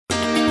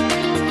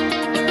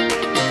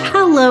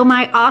Hello,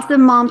 my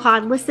awesome Mom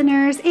Pod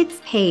listeners.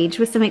 It's Paige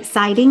with some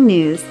exciting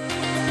news.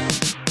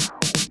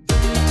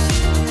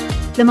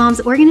 The Moms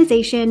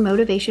Organization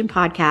Motivation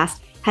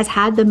Podcast has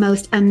had the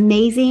most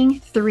amazing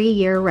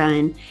 3-year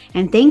run.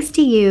 And thanks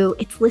to you,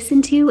 it's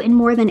listened to in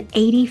more than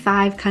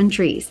 85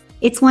 countries.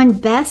 It's won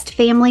Best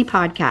Family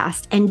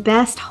Podcast and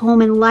Best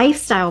Home and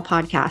Lifestyle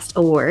Podcast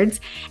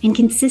awards and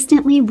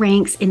consistently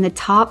ranks in the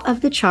top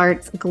of the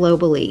charts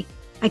globally.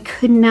 I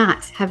could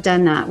not have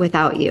done that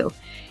without you.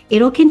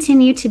 It'll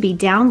continue to be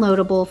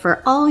downloadable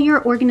for all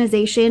your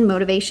organization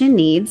motivation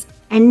needs.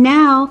 And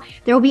now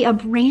there will be a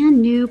brand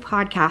new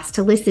podcast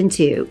to listen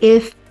to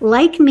if,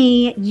 like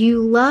me,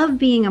 you love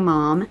being a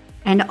mom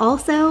and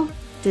also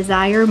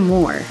desire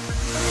more.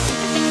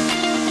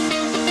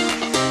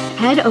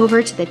 Head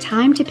over to the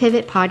Time to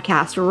Pivot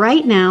podcast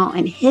right now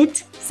and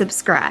hit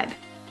subscribe.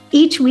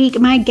 Each week,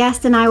 my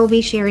guest and I will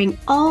be sharing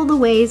all the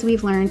ways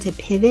we've learned to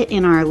pivot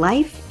in our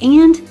life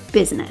and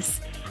business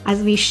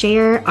as we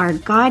share our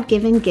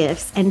God-given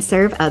gifts and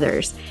serve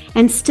others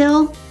and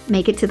still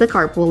make it to the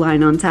carpool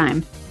line on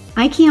time.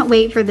 I can't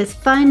wait for this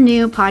fun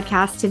new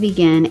podcast to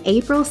begin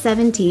April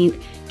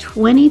 17th,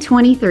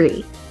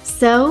 2023.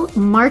 So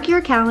mark your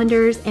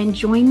calendars and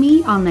join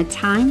me on the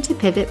Time to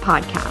Pivot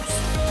podcast.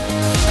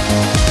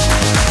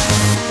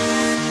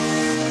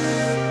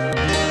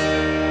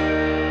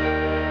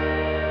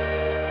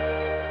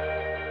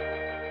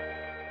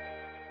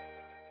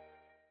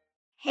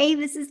 Hey,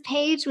 this is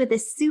Paige with a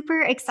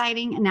super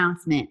exciting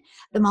announcement.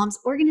 The Moms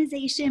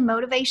Organization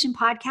Motivation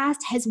Podcast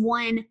has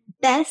won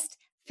Best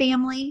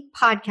Family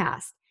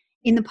Podcast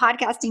in the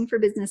Podcasting for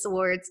Business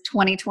Awards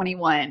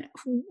 2021.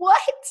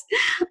 What?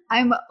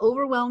 I'm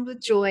overwhelmed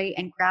with joy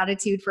and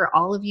gratitude for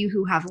all of you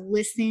who have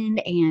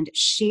listened and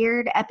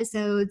shared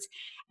episodes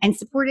and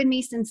supported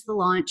me since the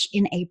launch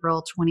in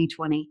April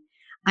 2020.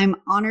 I'm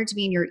honored to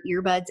be in your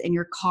earbuds and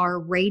your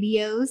car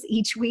radios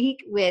each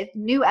week with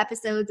new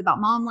episodes about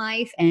mom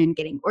life and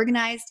getting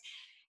organized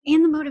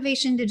and the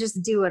motivation to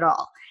just do it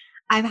all.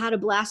 I've had a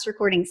blast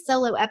recording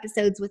solo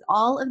episodes with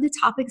all of the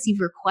topics you've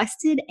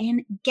requested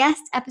and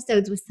guest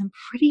episodes with some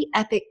pretty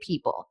epic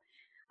people.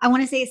 I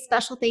want to say a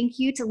special thank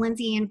you to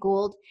Lindsay Ann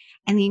Gould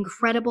and the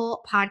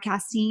incredible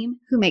podcast team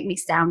who make me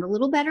sound a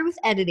little better with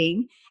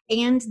editing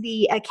and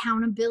the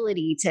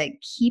accountability to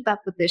keep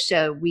up with this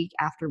show week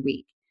after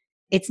week.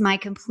 It's my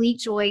complete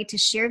joy to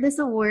share this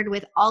award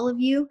with all of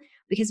you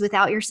because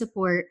without your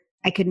support,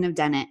 I couldn't have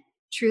done it.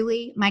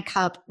 Truly, my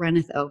cup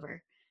runneth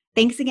over.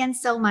 Thanks again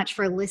so much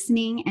for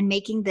listening and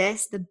making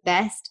this the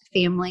best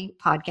family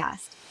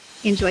podcast.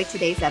 Enjoy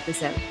today's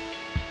episode.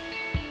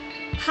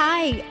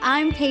 Hi,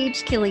 I'm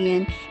Paige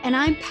Killian, and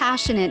I'm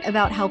passionate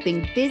about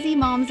helping busy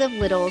moms of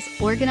littles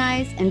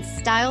organize and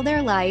style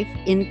their life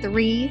in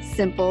 3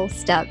 simple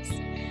steps.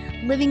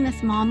 Living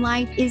this mom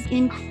life is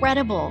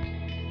incredible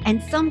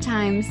and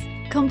sometimes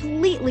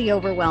completely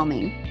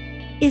overwhelming.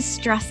 Is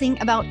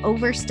stressing about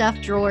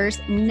overstuffed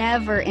drawers,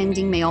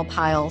 never-ending mail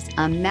piles,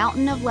 a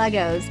mountain of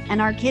Legos,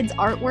 and our kids'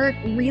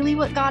 artwork really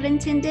what God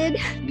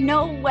intended?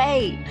 No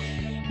way.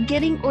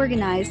 Getting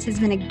organized has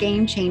been a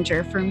game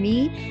changer for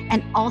me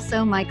and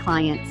also my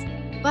clients.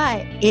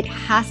 But it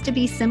has to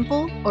be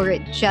simple or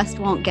it just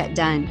won't get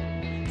done.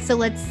 So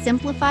let's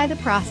simplify the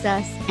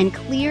process and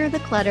clear the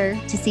clutter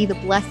to see the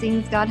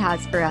blessings God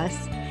has for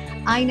us.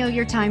 I know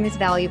your time is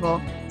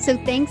valuable, so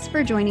thanks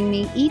for joining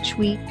me each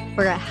week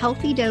for a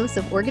healthy dose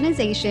of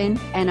organization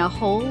and a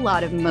whole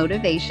lot of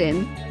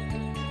motivation.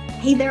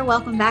 Hey there,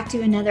 welcome back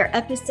to another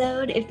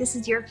episode. If this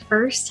is your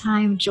first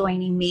time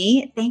joining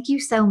me, thank you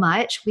so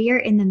much. We are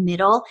in the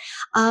middle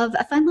of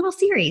a fun little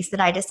series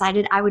that I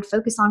decided I would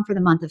focus on for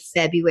the month of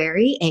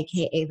February,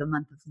 aka the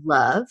month of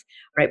love,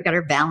 right? We got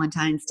our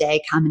Valentine's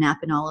Day coming up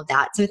and all of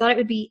that. So I thought it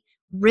would be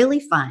really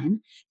fun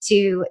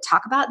to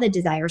talk about the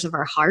desires of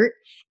our heart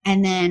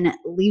and then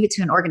leave it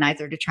to an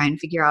organizer to try and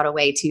figure out a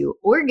way to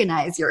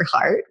organize your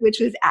heart, which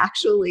was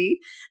actually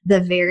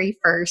the very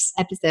first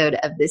episode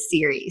of this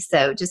series.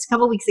 So just a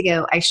couple weeks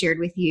ago, I shared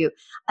with you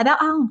about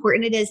how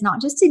important it is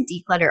not just to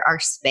declutter our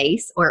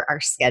space or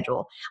our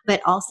schedule,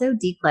 but also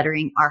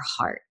decluttering our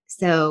heart.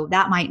 So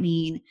that might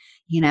mean,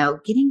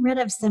 getting rid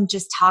of some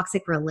just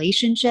toxic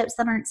relationships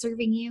that aren't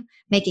serving you,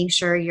 making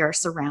sure you're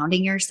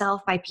surrounding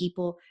yourself by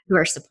people who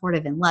are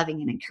supportive and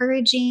loving and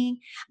encouraging,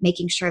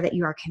 making sure that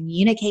you are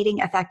communicating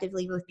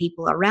effectively with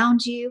people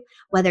around you,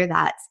 whether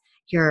that's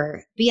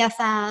your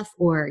BFF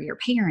or your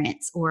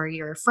parents or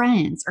your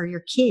friends or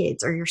your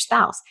kids or your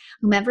spouse,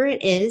 whomever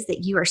it is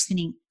that you are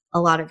spending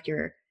a lot of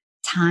your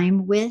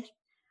time with,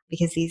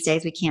 because these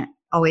days we can't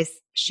always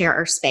share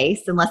our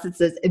space unless it's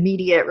those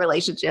immediate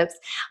relationships.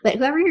 But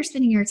whoever you're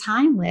spending your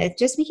time with,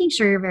 just making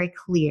sure you're very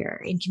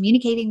clear in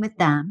communicating with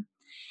them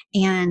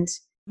and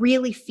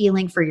really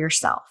feeling for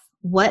yourself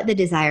what the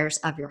desires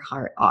of your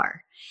heart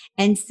are.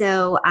 And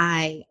so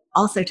I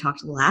also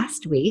talked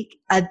last week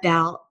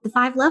about the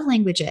 5 love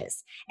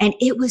languages, and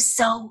it was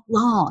so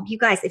long. You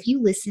guys, if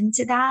you listened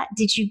to that,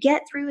 did you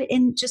get through it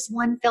in just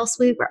one fell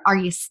swoop, or are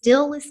you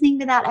still listening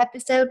to that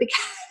episode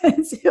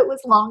because it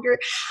was longer?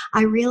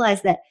 I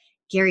realized that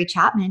Gary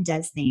Chapman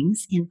does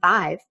things in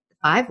 5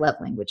 5 love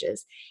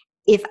languages.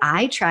 If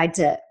I tried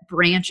to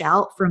branch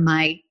out from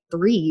my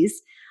 3s,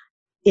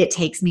 it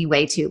takes me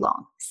way too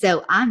long.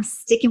 So I'm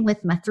sticking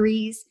with my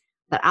 3s,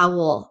 but I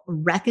will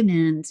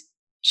recommend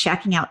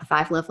checking out the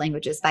 5 love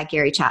languages by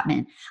Gary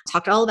Chapman.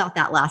 Talked all about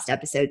that last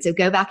episode. So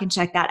go back and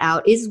check that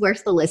out. It is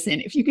worth the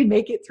listen if you can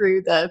make it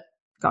through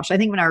I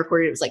think when I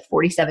recorded it was like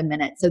 47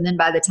 minutes. So then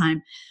by the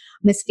time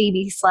Miss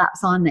Phoebe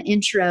slaps on the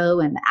intro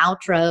and the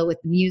outro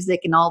with the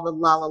music and all the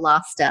la la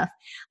la stuff,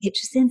 it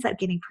just ends up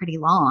getting pretty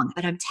long.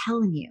 But I'm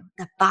telling you,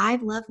 the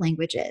 5 love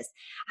languages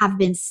have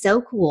been so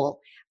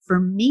cool for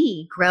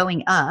me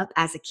growing up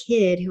as a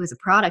kid who was a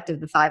product of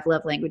the 5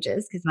 love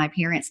languages, because my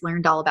parents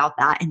learned all about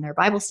that in their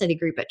Bible study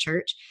group at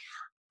church.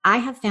 I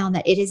have found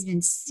that it has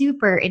been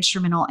super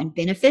instrumental and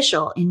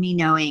beneficial in me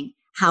knowing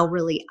how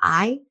really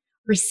I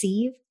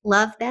receive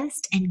love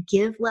best and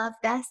give love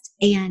best,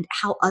 and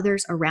how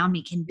others around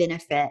me can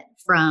benefit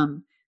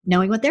from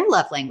knowing what their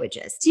love language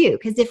is too.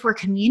 Because if we're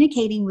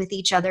communicating with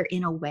each other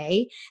in a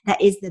way that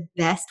is the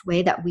best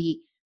way that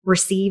we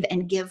receive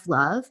and give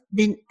love,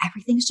 then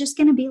everything's just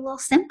going to be a little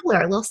simpler,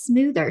 a little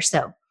smoother.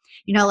 So,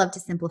 I love to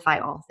simplify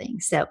all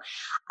things. So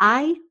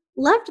I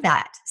loved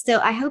that. So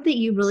I hope that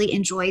you really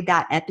enjoyed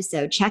that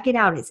episode. Check it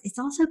out. It's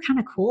also kind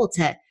of cool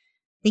to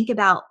think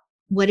about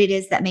what it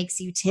is that makes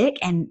you tick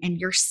and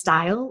your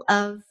style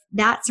of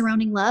that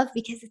surrounding love,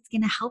 because it's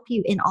going to help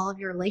you in all of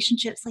your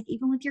relationships, like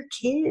even with your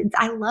kids.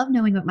 I love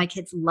knowing what my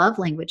kids' love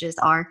languages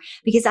are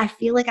because I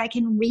feel like I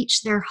can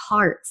reach their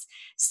hearts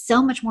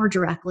so much more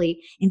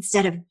directly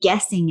instead of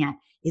guessing at,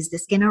 is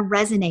this going to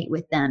resonate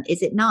with them?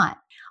 Is it not?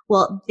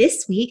 Well,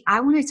 this week,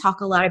 I want to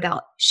talk a lot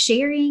about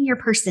sharing your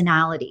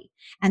personality.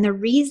 And the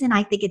reason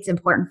I think it's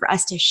important for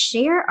us to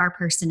share our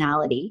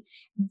personality,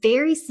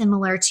 very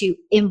similar to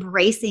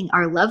embracing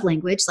our love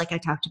language, like I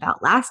talked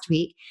about last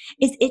week,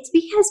 is it's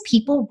because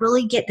people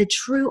really get the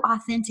true,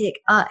 authentic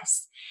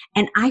us.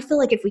 And I feel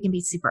like if we can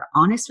be super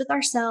honest with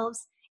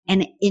ourselves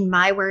and, in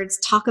my words,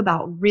 talk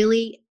about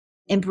really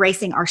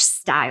embracing our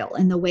style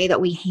and the way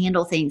that we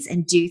handle things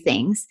and do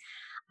things,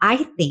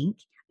 I think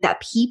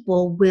that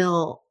people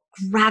will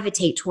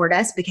gravitate toward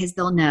us because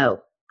they'll know,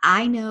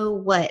 I know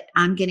what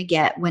I'm going to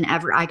get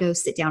whenever I go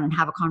sit down and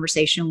have a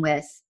conversation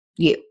with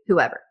you,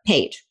 whoever,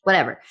 Paige,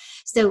 whatever.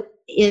 So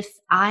if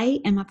I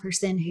am a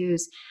person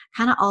who's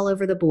kind of all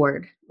over the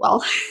board,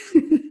 well,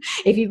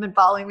 if you've been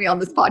following me on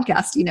this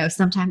podcast,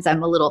 sometimes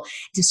I'm a little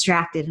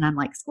distracted and I'm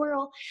like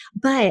squirrel.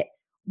 But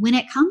when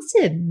it comes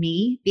to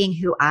me being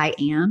who I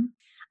am,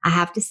 I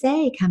have to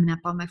say, coming up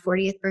on my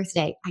 40th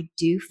birthday, I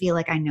do feel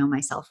like I know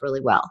myself really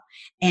well.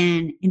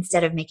 And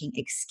instead of making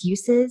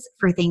excuses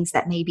for things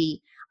that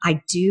maybe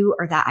I do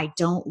or that I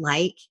don't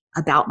like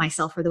about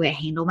myself or the way I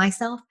handle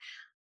myself,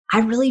 I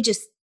really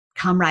just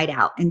come right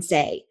out and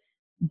say,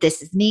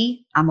 this is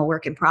me. I'm a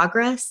work in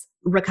progress,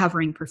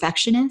 recovering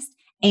perfectionist.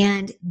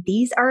 And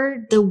these are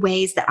the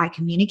ways that I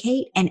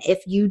communicate. And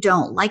if you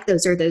don't like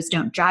those or those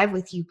don't jive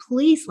with you,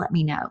 please let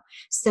me know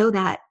so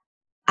that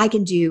I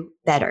can do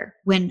better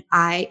when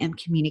I am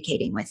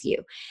communicating with you.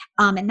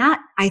 And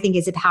that, I think,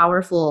 is a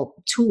powerful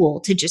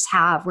tool to just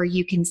have, where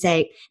you can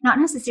say, not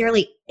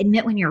necessarily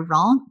admit when you're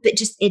wrong, but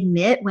just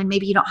admit when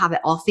maybe you don't have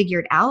it all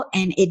figured out,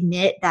 and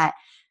admit that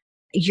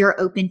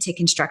you're open to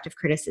constructive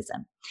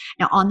criticism.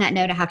 Now, on that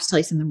note, I have to tell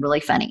you something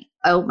really funny.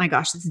 Oh my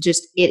gosh,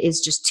 it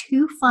is just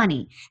too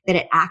funny that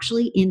it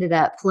actually ended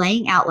up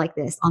playing out like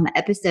this on the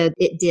episode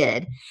it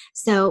did.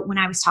 So when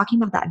I was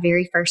talking about that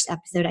very first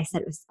episode, I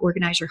said it was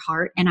Organize Your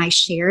Heart, and I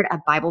shared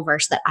a Bible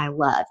verse that I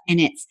love, and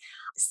it's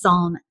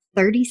Psalm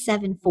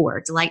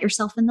 37:4. Delight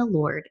yourself in the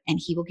Lord, and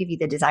He will give you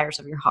the desires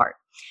of your heart.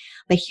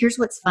 But here's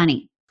what's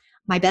funny.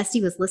 My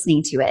bestie was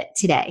listening to it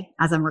today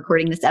as I'm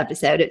recording this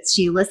episode.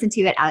 She listened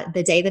to it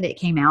the day that it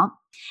came out,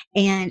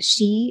 and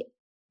she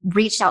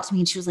reached out to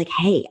me and she was like,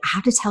 hey, I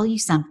have to tell you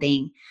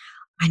something.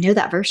 I know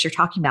that verse you're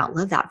talking about.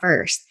 Love that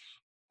verse.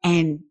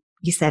 And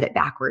you said it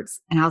backwards.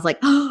 And I was like,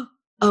 oh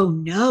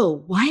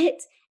no, what?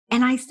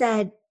 And I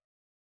said,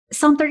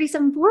 Psalm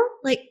 37:4,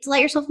 like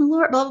delight yourself in the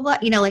Lord, blah, blah,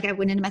 blah. Like I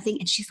went into my thing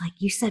and she's like,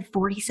 you said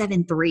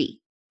 47:3.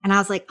 And I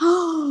was like,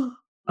 oh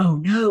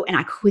no. And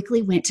I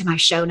quickly went to my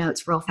show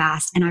notes real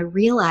fast, and I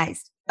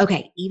realized,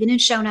 okay, even in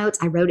show notes,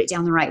 I wrote it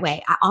down the right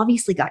way. I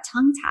obviously got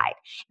tongue tied.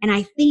 And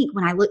I think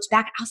when I looked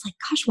back, I was like,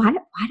 gosh, why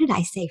did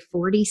I say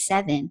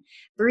 47:3?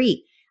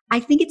 I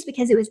think it's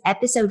because it was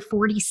episode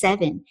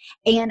 47.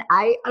 And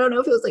I don't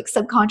know if it was like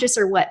subconscious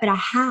or what, but I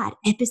had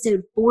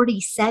episode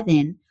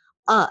 47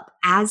 up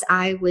as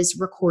I was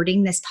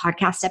recording this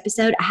podcast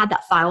episode. I had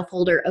that file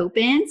folder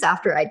open. So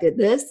after I did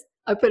this,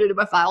 I put it in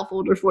my file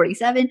folder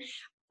 47.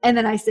 And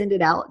then I send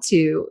it out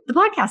to the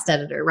podcast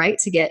editor, right,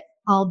 to get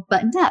all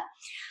buttoned up.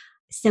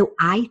 So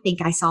I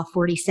think I saw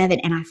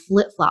 47 and I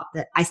flip-flopped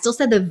it. I still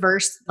said the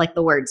verse, like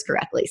the words,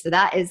 correctly. So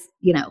that is,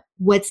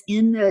 what's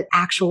in the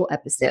actual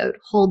episode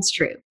holds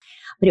true.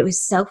 But it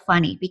was so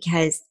funny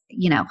because,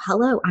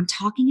 hello, I'm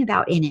talking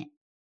about in it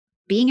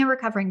being a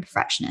recovering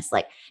perfectionist,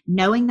 like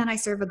knowing that I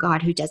serve a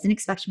God who doesn't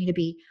expect me to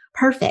be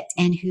perfect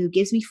and who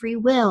gives me free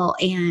will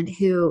and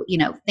who,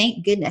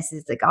 thank goodness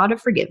is the God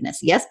of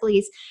forgiveness. Yes,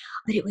 please.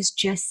 But it was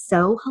just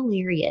so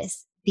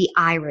hilarious, the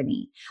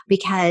irony,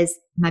 because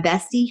my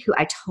bestie, who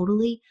I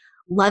totally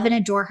love and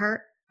adore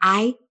her,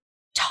 I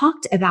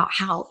talked about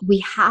how we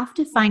have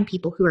to find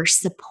people who are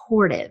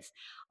supportive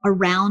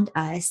around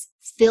us,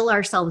 fill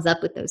ourselves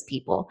up with those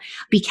people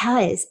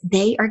because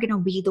they are going to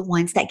be the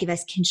ones that give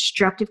us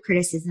constructive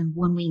criticism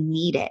when we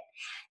need it.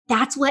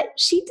 That's what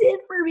she did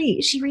for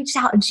me. She reached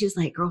out and she was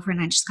like,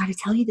 girlfriend, I just got to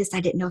tell you this.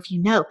 I didn't know if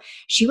you know.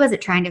 She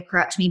wasn't trying to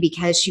correct me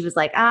because she was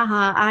like,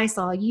 I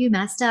saw you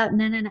messed up.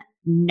 No.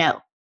 No,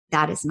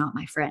 that is not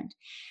my friend.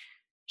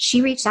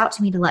 She reached out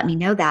to me to let me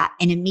know that.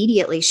 And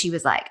immediately she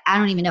was like, I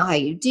don't even know how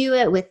you do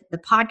it with the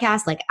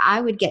podcast. Like I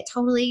would get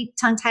totally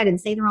tongue tied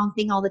and say the wrong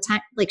thing all the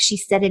time. Like she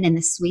said it in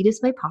the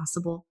sweetest way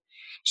possible.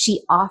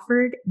 She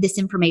offered this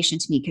information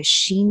to me because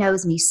she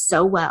knows me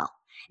so well.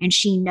 And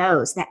she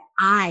knows that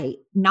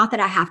not that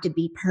I have to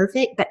be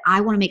perfect, but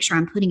I want to make sure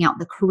I'm putting out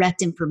the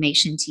correct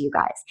information to you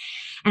guys.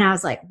 And I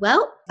was like,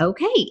 well,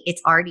 okay,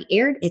 it's already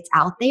aired. It's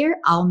out there.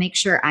 I'll make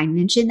sure I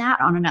mention that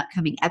on an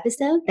upcoming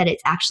episode, that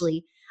it's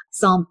actually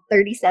Psalm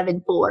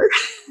 37:4,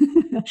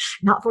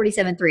 not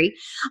 47:3.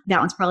 That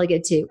one's probably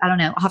good too. I don't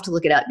know. I'll have to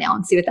look it up now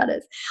and see what that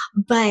is.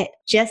 But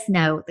just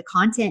know the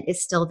content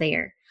is still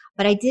there.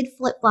 But I did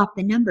flip-flop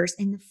the numbers.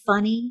 And the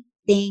funny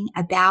thing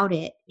about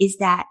it is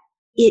that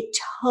it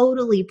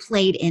totally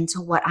played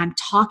into what I'm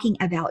talking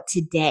about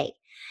today.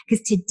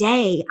 Because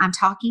today I'm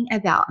talking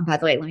about, and by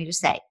the way, let me just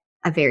say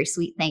a very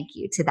sweet thank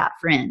you to that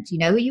friend. You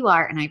know who you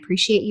are, and I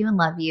appreciate you and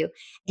love you,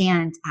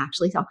 and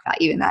actually talk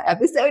about you in that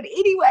episode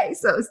anyway.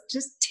 So it's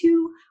just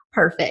too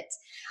perfect.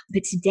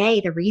 But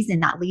today, the reason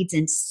that leads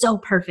in so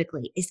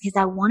perfectly is because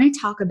I want to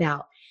talk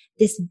about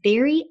this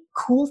very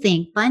cool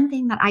thing, fun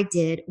thing that I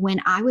did when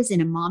I was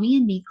in a Mommy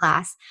and Me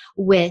class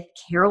with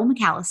Carol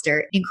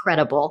McAllister.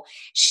 Incredible.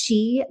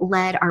 She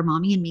led our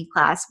Mommy and Me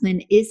class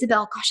when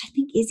Isabel, I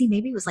think Izzy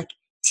maybe was like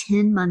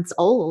 10 months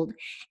old.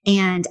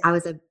 And I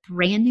was a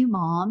brand new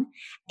mom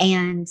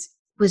and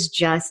was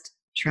just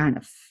trying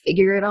to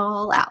figure it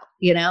all out.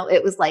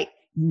 It was like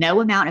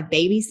no amount of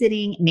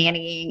babysitting,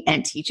 nannying,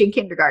 and teaching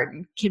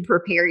kindergarten can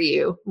prepare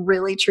you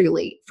really,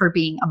 truly for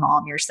being a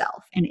mom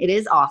yourself. And it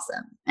is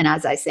awesome. And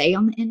as I say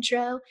on the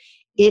intro,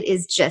 it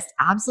is just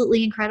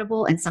absolutely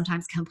incredible and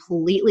sometimes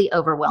completely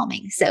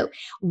overwhelming. So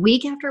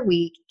week after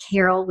week,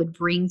 Carol would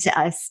bring to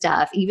us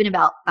stuff, even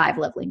about 5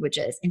 love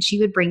languages. And she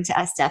would bring to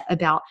us stuff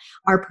about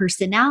our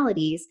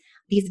personalities,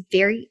 these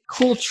very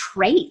cool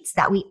traits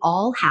that we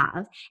all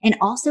have, and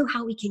also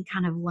how we can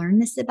kind of learn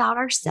this about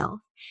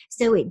ourselves.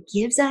 So it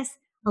gives us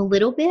a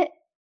little bit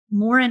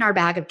more in our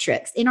bag of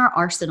tricks, in our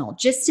arsenal,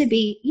 just to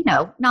be,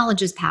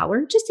 knowledge is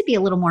power, just to be a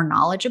little more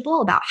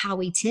knowledgeable about how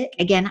we tick.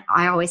 Again,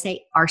 I always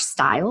say our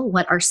style,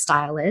 what our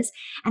style is,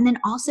 and then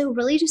also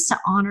really just to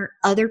honor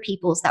other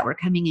people's that we're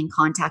coming in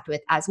contact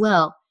with as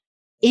well,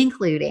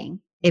 including,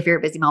 if you're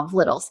a busy mom of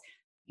littles,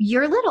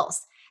 your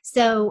littles.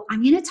 So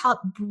I'm going to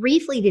talk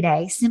briefly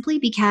today simply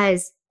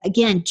because,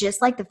 again,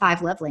 just like the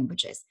 5 love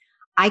languages,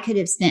 I could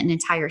have spent an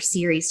entire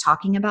series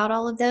talking about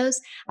all of those.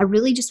 I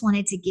really just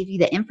wanted to give you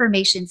the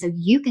information so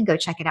you can go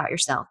check it out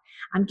yourself.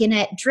 I'm going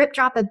to drip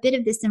drop a bit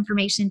of this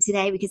information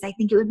today because I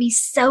think it would be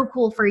so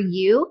cool for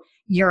you,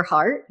 your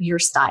heart, your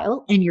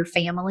style, and your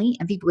family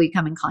and people you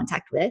come in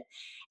contact with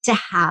to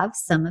have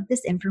some of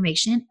this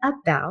information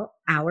about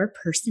our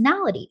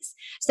personalities.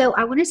 So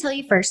I want to tell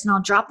you first, and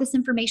I'll drop this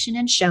information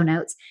in show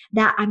notes,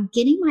 that I'm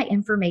getting my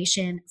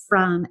information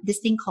from this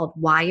thing called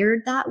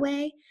Wired That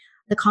Way,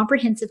 the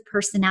Comprehensive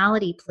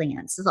Personality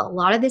Plan. So a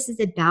lot of this is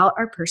about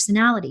our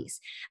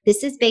personalities.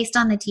 This is based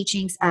on the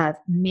teachings of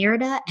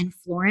Merida and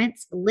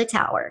Florence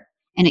Littauer.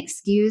 And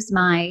excuse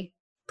my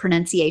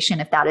pronunciation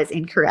if that is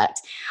incorrect.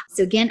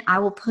 So again, I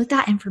will put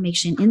that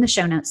information in the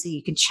show notes so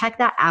you can check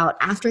that out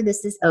after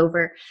this is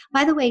over.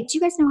 By the way, do you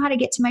guys know how to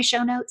get to my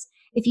show notes?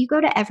 If you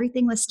go to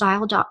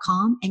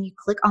everythingwithstyle.com and you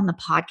click on the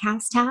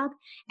podcast tab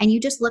and you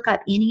just look up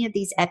any of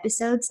these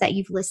episodes that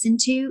you've listened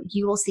to,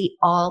 you will see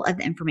all of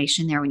the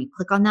information there. When you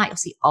click on that, you'll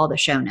see all the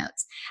show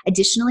notes.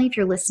 Additionally, if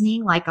you're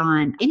listening like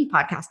on any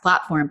podcast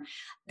platform,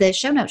 the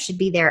show notes should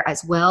be there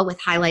as well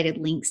with highlighted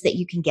links that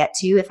you can get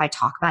to if I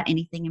talk about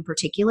anything in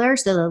particular.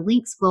 So the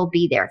links will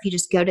be there. If you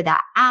just go to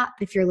that app,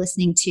 if you're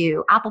listening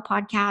to Apple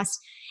Podcasts,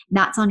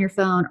 that's on your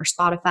phone, or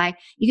Spotify,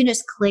 you can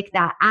just click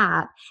that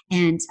app.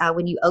 And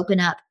when you open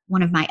up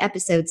one of my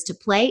episodes to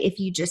play, if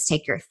you just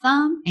take your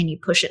thumb and you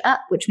push it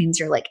up, which means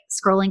you're like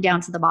scrolling down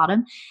to the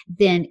bottom,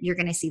 then you're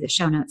going to see the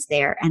show notes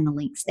there and the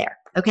links there.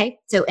 Okay.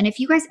 So, and if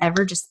you guys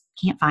ever just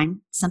can't find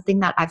something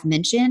that I've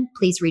mentioned,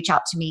 please reach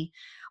out to me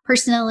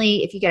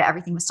personally. If you go to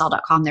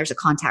everythingwithstyle.com, there's a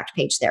contact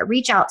page there.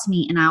 Reach out to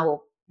me and I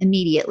will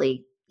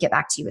immediately get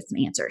back to you with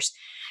some answers.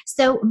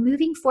 So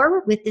moving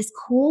forward with this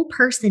cool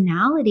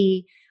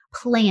personality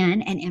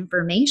plan and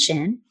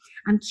information,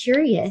 I'm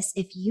curious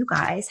if you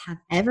guys have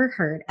ever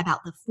heard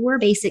about the 4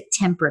 basic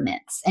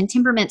temperaments. And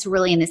temperaments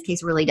really, in this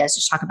case, really does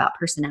just talk about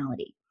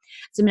personality.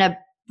 So I'm going to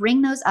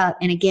bring those up.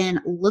 And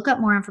again, look up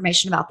more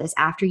information about this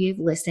after you've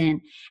listened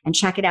and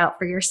check it out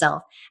for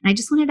yourself. And I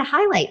just wanted to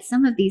highlight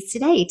some of these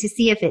today to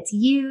see if it's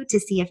you, to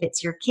see if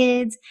it's your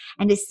kids,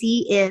 and to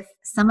see if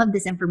some of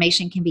this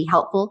information can be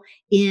helpful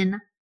in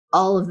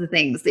all of the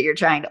things that you're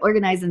trying to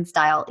organize and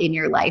style in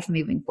your life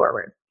moving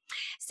forward.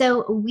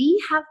 So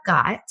we have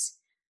got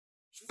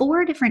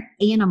 4 different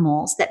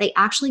animals that they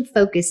actually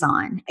focus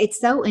on. It's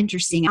so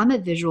interesting. I'm a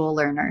visual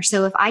learner.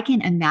 So if I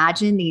can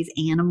imagine these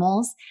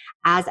animals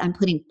as I'm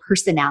putting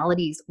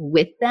personalities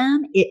with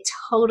them, it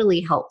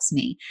totally helps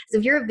me. So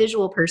if you're a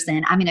visual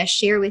person, I'm going to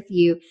share with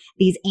you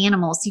these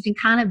animals so you can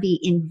kind of be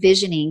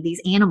envisioning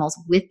these animals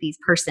with these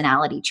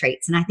personality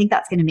traits. And I think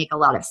that's going to make a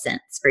lot of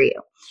sense for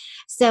you.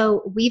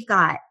 So we've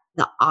got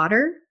the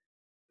otter,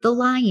 the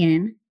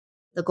lion,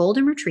 the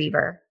golden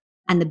retriever,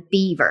 and the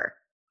beaver.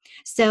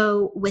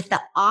 So with the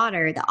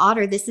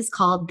otter, this is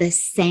called the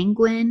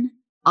sanguine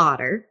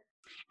otter.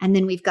 And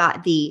then we've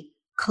got the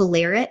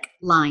choleric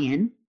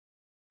lion.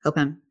 Hope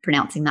I'm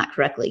pronouncing that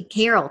correctly.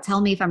 Carol,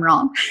 tell me if I'm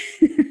wrong.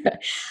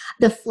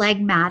 The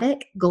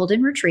phlegmatic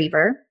golden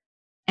retriever.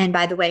 And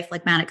by the way,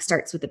 phlegmatic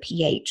starts with a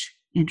PH.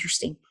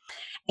 Interesting.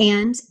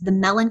 And the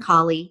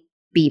melancholy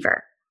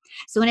beaver.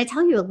 So when I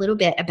tell you a little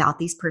bit about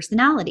these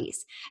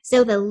personalities,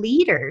 so the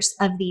leaders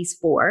of these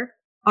 4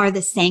 are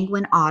the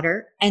sanguine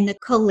otter and the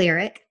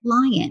choleric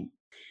lion.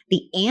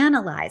 The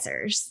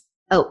analyzers,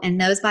 and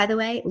those, by the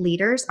way,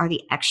 leaders are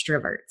the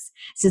extroverts.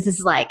 So this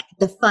is like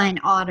the fun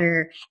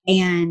otter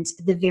and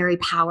the very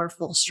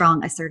powerful,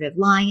 strong, assertive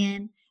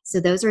lion.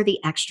 So those are the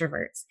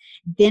extroverts.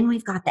 Then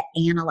we've got the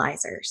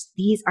analyzers.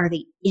 These are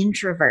the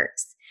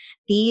introverts.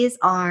 These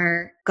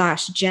are, I'm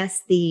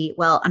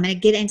going to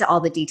get into all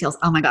the details.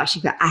 Oh my gosh,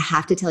 I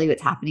have to tell you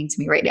what's happening to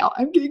me right now.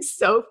 I'm getting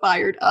so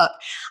fired up.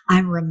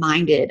 I'm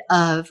reminded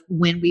of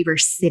when we were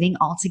sitting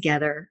all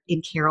together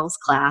in Carol's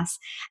class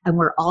and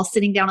we're all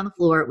sitting down on the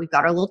floor. We've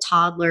got our little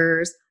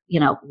toddlers,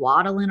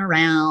 waddling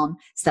around,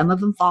 some of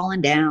them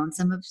falling down,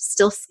 some of them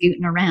still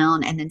scooting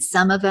around, and then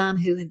some of them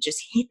who have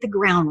just hit the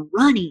ground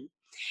running.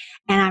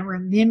 And I'm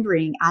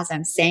remembering as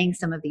I'm saying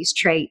some of these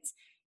traits,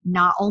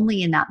 not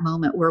only in that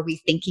moment were we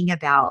thinking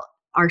about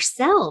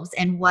ourselves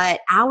and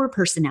what our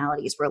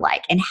personalities were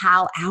like and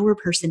how our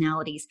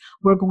personalities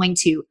were going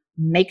to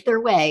make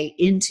their way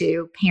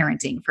into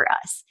parenting for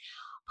us,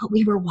 but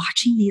we were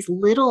watching these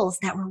littles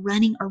that were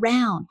running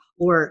around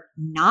or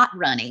not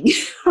running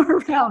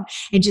around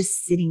and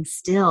just sitting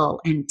still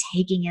and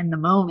taking in the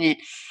moment.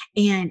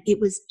 And it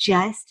was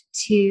just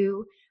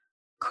too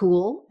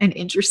cool and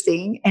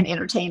interesting and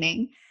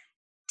entertaining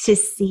to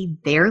see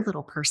their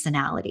little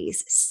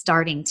personalities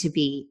starting to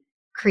be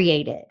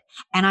created.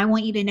 And I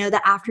want you to know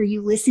that after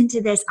you listen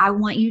to this, I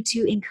want you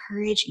to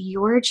encourage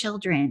your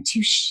children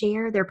to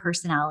share their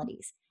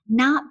personalities,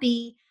 not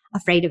be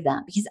afraid of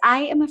them, because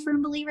I am a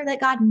firm believer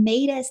that God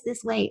made us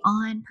this way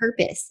on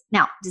purpose.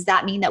 Now, does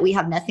that mean that we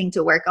have nothing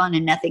to work on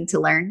and nothing to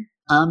learn?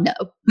 No.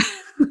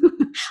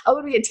 I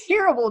would be a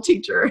terrible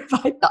teacher if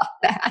I thought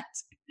that.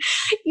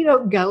 You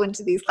don't go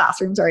into these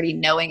classrooms already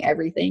knowing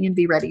everything and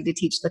be ready to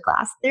teach the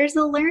class. There's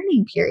a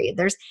learning period.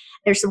 There's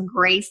some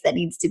grace that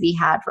needs to be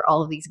had for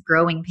all of these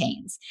growing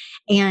pains.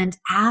 And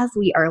as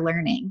we are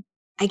learning,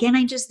 again,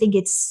 I just think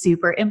it's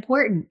super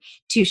important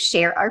to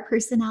share our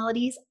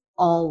personalities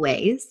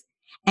always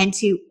and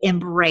to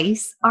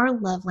embrace our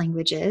love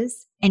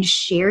languages and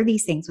share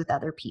these things with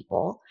other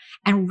people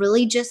and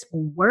really just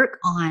work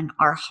on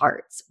our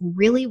hearts,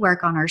 really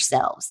work on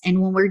ourselves.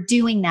 And when we're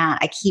doing that,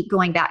 I keep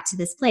going back to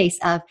this place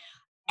of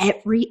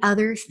every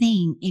other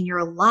thing in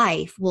your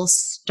life will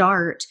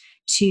start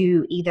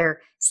to either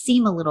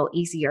seem a little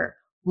easier,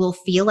 will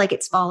feel like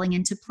it's falling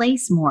into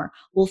place more,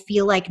 will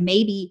feel like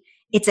maybe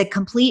it's a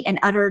complete and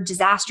utter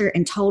disaster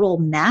and total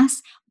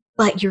mess,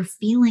 but you're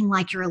feeling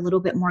like you're a little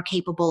bit more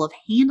capable of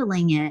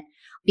handling it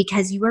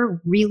because you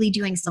are really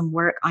doing some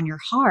work on your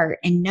heart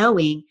and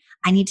knowing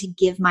I need to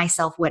give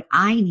myself what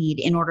I need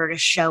in order to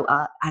show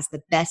up as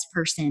the best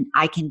person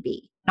I can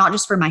be, not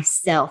just for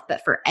myself,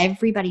 but for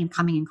everybody I'm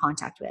coming in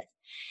contact with.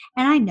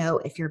 And I know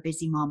if you're a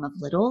busy mom of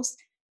littles,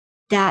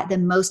 that the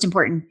most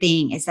important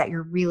thing is that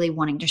you're really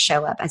wanting to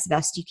show up as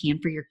best you can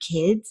for your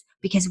kids,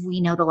 because we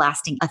know the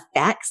lasting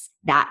effects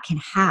that can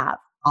have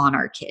on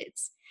our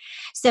kids.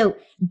 So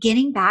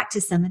getting back to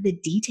some of the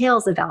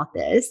details about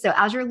this. So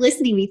as you're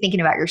listening, be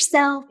thinking about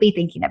yourself, be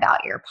thinking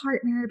about your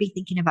partner, be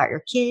thinking about your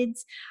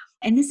kids.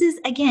 And this is,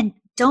 again,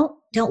 don't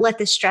let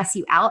this stress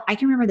you out. I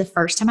can remember the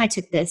first time I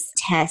took this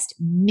test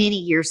many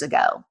years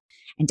ago.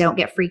 And don't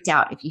get freaked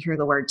out if you hear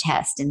the word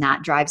test and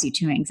that drives you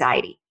to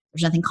anxiety.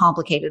 There's nothing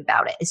complicated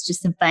about it. It's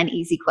just some fun,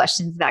 easy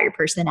questions about your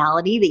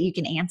personality that you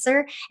can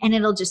answer. And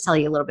it'll just tell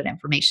you a little bit of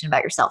information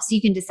about yourself. So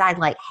you can decide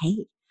like,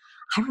 hey,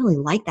 I really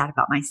like that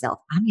about myself.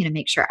 I'm going to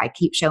make sure I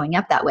keep showing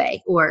up that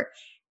way. Or,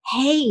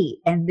 hey,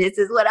 and this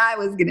is what I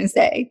was going to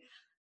say,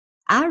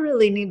 I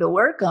really need to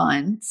work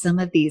on some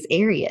of these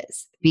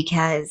areas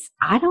because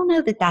I don't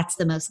know that that's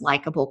the most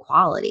likable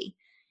quality.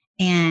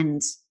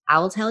 And I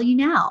will tell you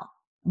now,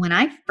 when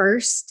I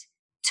first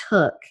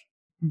took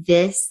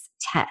this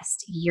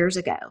test years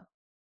ago,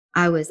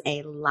 I was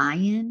a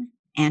lion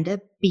and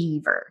a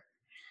beaver.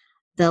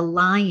 The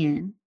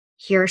lion,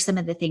 here are some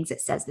of the things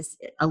it says: this,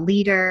 a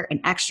leader, an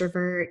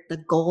extrovert. The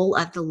goal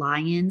of the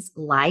lion's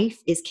life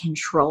is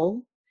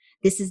control.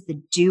 This is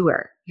the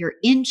doer. You're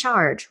in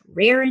charge,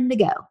 raring to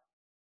go.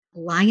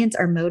 Lions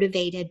are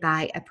motivated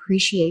by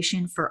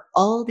appreciation for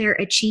all their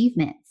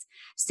achievements.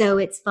 So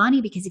it's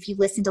funny because if you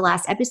listened to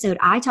last episode,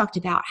 I talked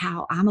about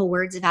how I'm a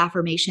words of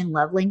affirmation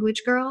love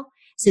language girl.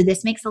 So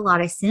this makes a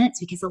lot of sense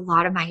because a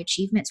lot of my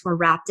achievements were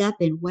wrapped up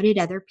in what did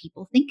other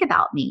people think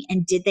about me?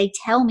 And did they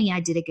tell me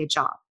I did a good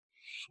job?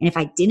 And if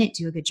I didn't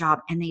do a good job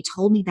and they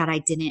told me that I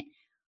didn't,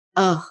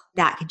 oh,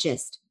 that could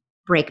just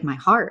break my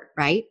heart,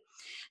 right?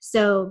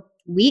 So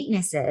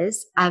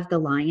weaknesses of the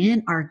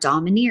lion are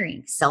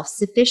domineering,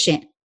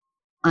 self-sufficient,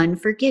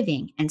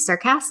 unforgiving, and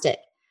sarcastic.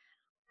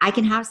 I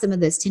can have some of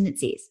those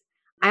tendencies.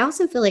 I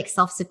also feel like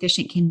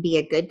self-sufficient can be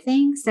a good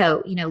thing.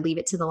 So, leave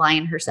it to the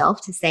lion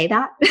herself to say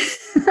that.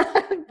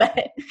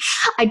 But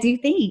I do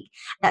think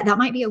that that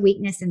might be a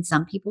weakness in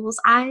some people's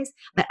eyes,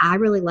 but I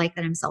really like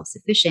that I'm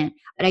self-sufficient.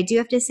 But I do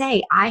have to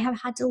say, I have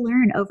had to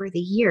learn over the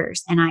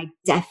years, and I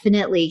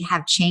definitely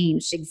have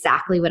changed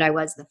exactly what I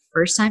was the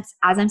first time.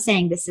 As I'm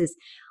saying, this is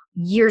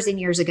years and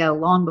years ago,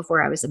 long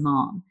before I was a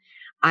mom.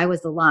 I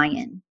was the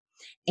lion.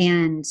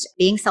 And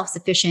being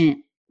self-sufficient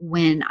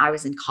when I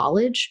was in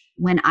college,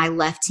 when I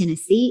left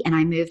Tennessee and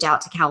I moved out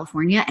to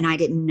California and I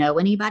didn't know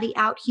anybody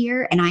out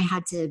here and I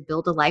had to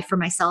build a life for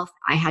myself.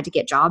 I had to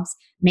get jobs,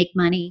 make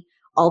money,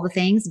 all the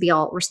things, be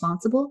all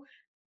responsible.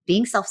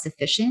 Being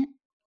self-sufficient,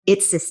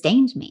 it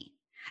sustained me.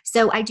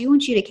 So I do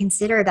want you to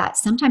consider that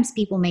sometimes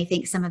people may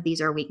think some of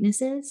these are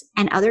weaknesses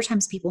and other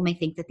times people may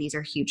think that these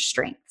are huge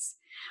strengths.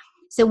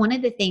 So one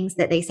of the things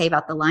that they say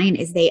about the lion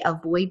is they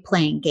avoid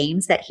playing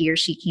games that he or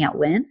she can't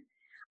win.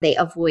 They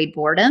avoid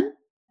boredom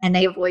and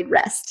they avoid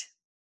rest.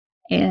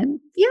 And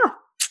yeah,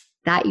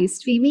 that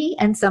used to be me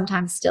and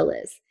sometimes still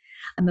is.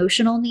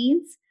 Emotional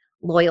needs,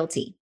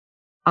 loyalty,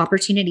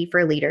 opportunity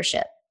for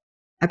leadership,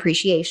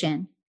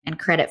 appreciation, and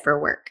credit for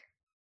work.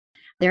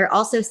 There are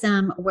also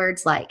some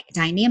words like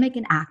dynamic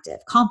and active,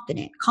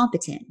 confident,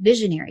 competent,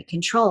 visionary,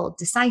 controlled,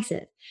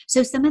 decisive.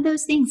 So some of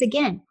those things,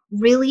 again,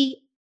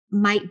 really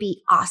might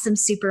be awesome,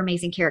 super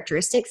amazing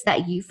characteristics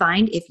that you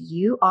find if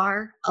you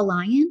are a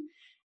lion.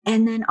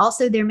 And then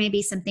also there may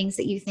be some things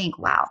that you think,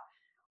 wow,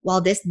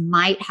 while this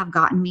might have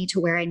gotten me to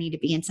where I need to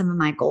be in some of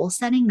my goal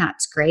setting,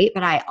 that's great.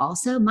 But I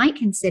also might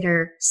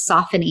consider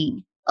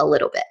softening a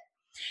little bit.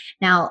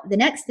 Now, the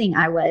next thing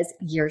I was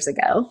years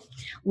ago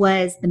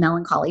was the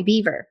melancholy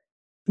beaver.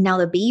 Now,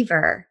 the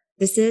beaver,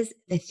 this is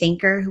the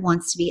thinker who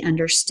wants to be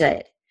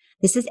understood.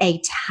 This is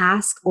a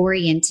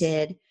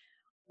task-oriented,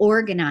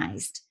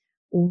 organized,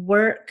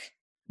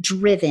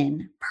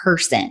 work-driven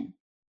person.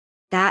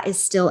 That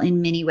is still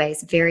in many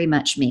ways very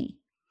much me.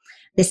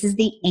 This is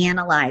the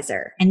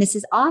analyzer, and this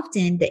is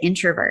often the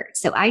introvert.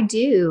 So I'm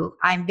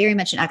very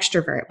much an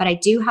extrovert, but I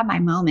do have my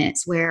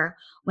moments where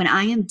when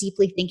I am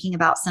deeply thinking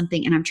about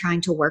something and I'm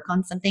trying to work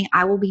on something,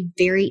 I will be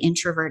very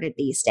introverted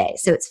these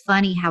days. So it's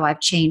funny how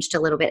I've changed a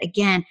little bit.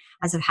 Again,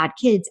 as I've had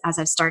kids, as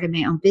I've started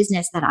my own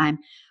business that I'm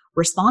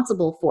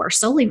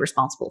solely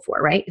responsible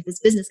for, right? If this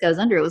business goes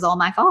under, it was all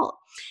my fault.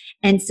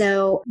 And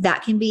so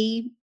that can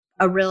be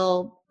a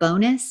real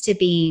bonus to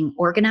being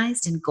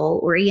organized and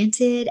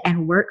goal-oriented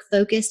and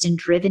work-focused and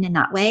driven in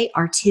that way.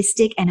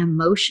 Artistic and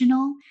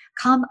emotional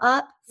come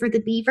up for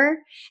the beaver.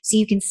 So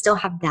you can still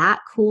have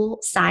that cool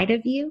side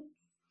of you.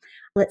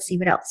 Let's see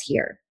what else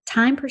here.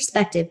 Time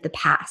perspective, the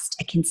past,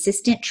 a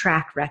consistent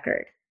track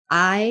record.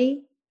 I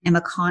am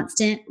a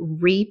constant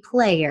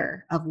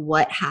replayer of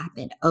what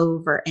happened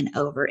over and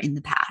over in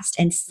the past.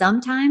 And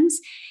sometimes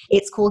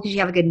it's cool because you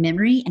have a good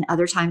memory, and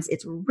other times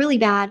it's really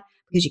bad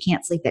because you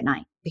can't sleep at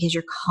night because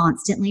you're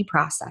constantly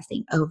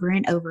processing over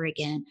and over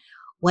again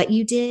what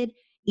you did,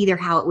 either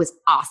how it was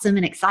awesome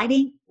and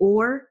exciting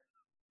or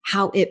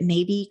how it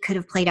maybe could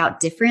have played out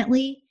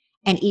differently.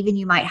 And even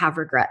you might have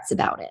regrets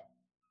about it.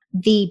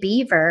 The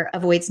beaver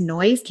avoids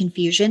noise,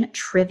 confusion,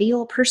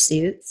 trivial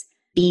pursuits,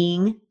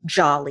 being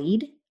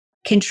jollied,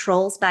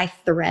 controls by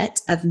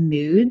threat of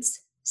moods.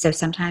 So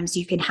sometimes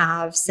you can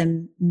have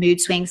some mood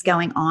swings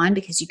going on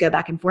because you go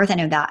back and forth. I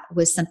know that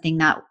was something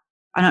that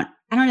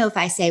I don't know if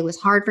I say was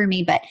hard for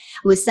me, but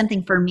it was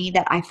something for me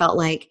that I felt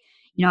like,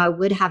 I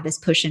would have this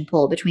push and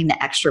pull between the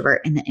extrovert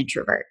and the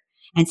introvert.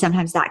 And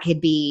sometimes that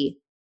could be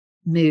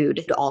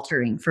mood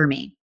altering for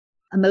me.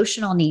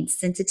 Emotional needs,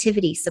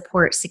 sensitivity,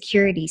 support,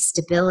 security,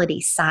 stability,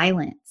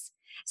 silence.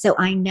 So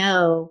I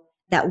know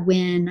that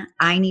when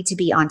I need to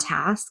be on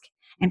task,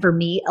 and for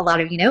me, a lot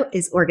of,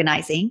 is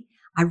organizing,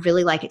 I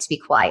really like it to be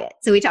quiet.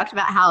 So we talked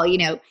about how,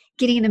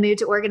 getting in the mood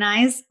to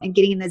organize and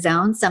getting in the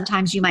zone.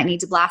 Sometimes you might need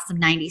to blast some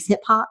 90s hip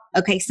hop.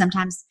 Okay.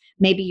 Sometimes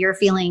maybe you're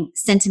feeling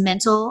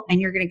sentimental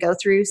and you're going to go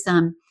through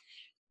some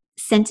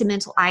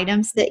sentimental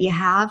items that you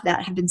have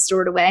that have been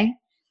stored away.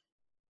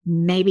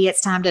 Maybe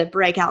it's time to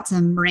break out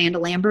some Miranda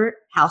Lambert,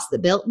 House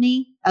That Built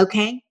Me.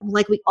 Okay.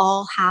 Like we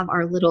all have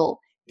our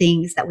little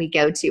things that we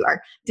go to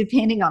are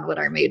depending on what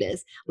our mood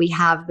is. We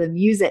have the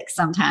music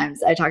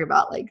sometimes. I talk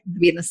about like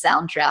being the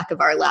soundtrack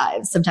of our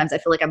lives. Sometimes I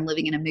feel like I'm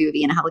living in a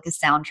movie and I have like a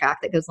soundtrack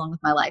that goes along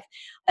with my life.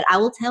 But I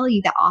will tell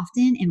you that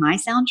often in my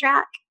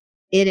soundtrack,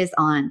 it is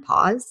on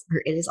pause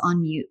or it is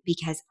on mute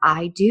because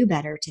I do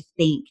better to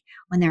think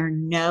when there are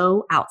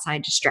no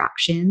outside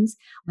distractions,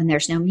 when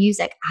there's no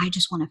music. I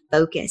just want to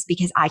focus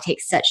because I take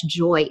such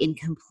joy in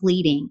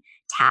completing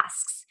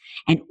tasks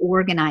and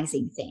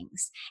organizing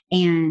things.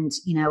 And,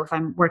 if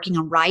I'm working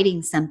on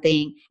writing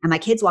something and my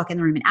kids walk in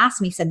the room and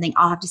ask me something,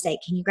 I'll have to say,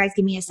 can you guys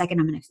give me a second?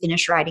 I'm going to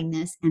finish writing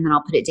this and then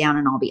I'll put it down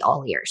and I'll be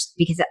all ears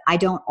because I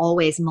don't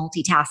always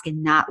multitask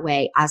in that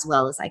way as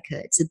well as I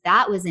could. So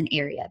that was an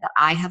area that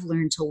I have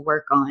learned to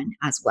work on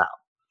as well.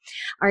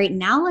 All right,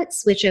 now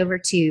let's switch over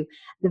to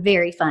the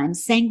very fun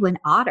sanguine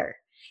otter.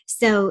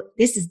 So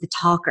this is the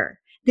talker.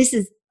 This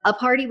is a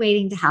party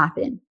waiting to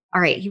happen.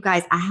 All right, you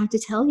guys, I have to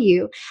tell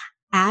you,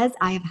 as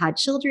I have had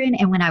children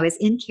and when I was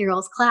in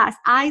Carol's class,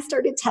 I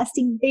started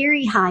testing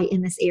very high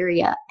in this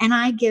area. And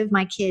I give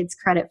my kids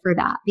credit for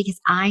that because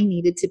I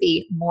needed to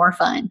be more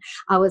fun.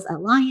 I was a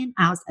lion,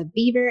 I was a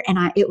beaver,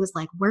 and it was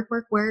like work,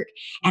 work, work.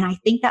 And I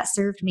think that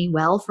served me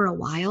well for a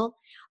while,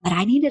 but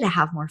I needed to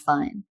have more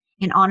fun.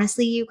 And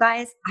honestly, you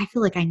guys, I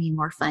feel like I need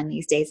more fun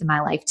these days in my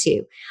life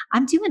too.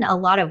 I'm doing a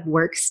lot of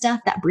work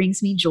stuff that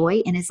brings me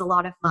joy and is a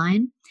lot of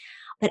fun.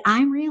 But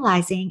I'm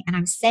realizing, and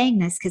I'm saying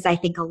this because I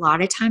think a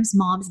lot of times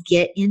moms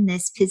get in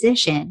this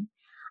position,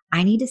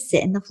 I need to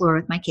sit in the floor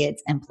with my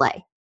kids and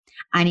play.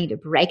 I need to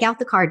break out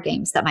the card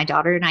games that my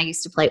daughter and I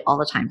used to play all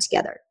the time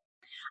together.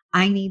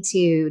 I need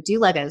to do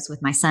Legos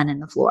with my son in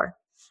the floor.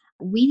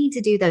 We need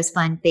to do those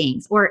fun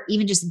things, or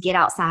even just get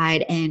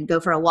outside and go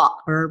for a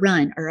walk or a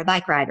run or a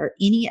bike ride or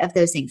any of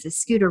those things, a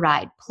scooter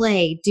ride,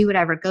 play, do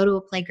whatever, go to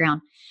a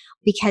playground.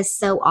 Because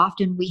so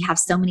often we have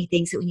so many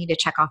things that we need to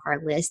check off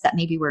our list that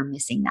maybe we're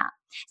missing that.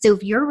 So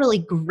if you're really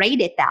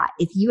great at that,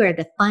 if you are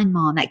the fun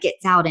mom that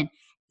gets out and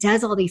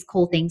does all these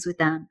cool things with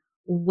them,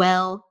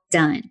 well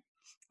done.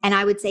 And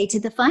I would say to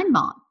the fun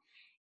mom,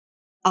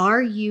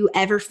 are you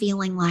ever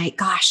feeling like,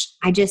 gosh,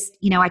 I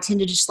tend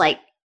to just like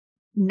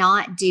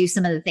not do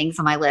some of the things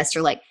on my list,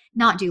 or like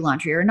not do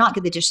laundry or not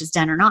get the dishes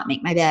done or not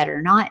make my bed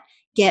or not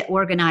get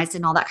organized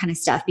and all that kind of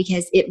stuff,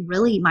 because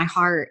my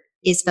heart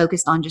is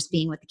focused on just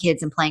being with the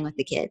kids and playing with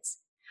the kids.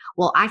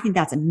 Well, I think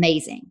that's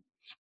amazing.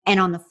 And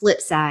on the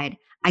flip side,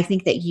 I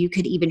think that you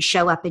could even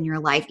show up in your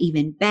life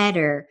even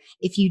better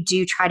if you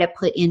do try to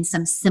put in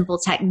some simple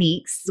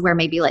techniques where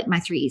maybe like my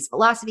 3E's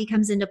philosophy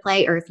comes into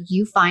play, or if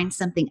you find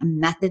a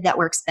method that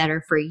works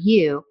better for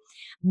you,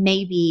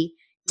 maybe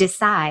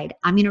decide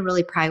I'm going to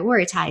really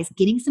prioritize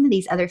getting some of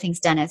these other things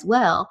done as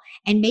well.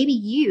 And maybe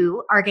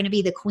you are going to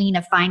be the queen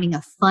of finding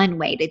a fun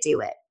way to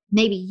do it.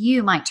 Maybe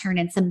you might turn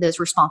in some of those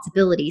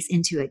responsibilities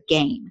into a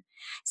game.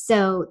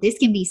 So this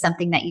can be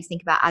something that you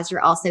think about as you're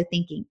also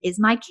thinking, is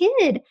my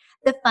kid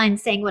the fun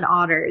sanguine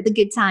otter, the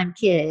good time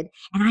kid?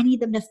 And I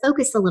need them to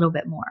focus a little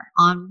bit more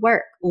on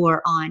work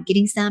or on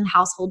getting some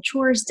household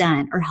chores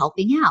done or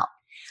helping out.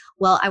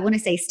 Well, I want to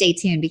say stay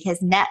tuned,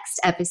 because next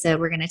episode,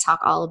 we're going to talk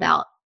all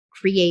about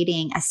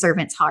creating a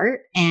servant's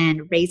heart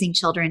and raising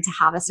children to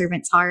have a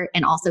servant's heart,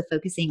 and also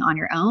focusing on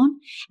your own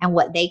and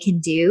what they can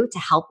do to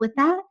help with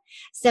that.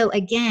 So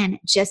again,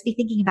 just be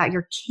thinking about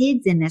your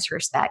kids in this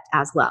respect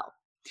as well.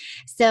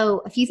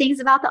 So a few things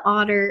about the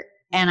otter,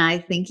 and I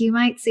think you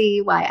might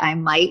see why I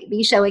might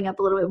be showing up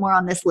a little bit more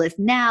on this list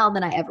now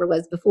than I ever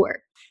was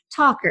before.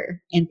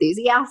 Talker,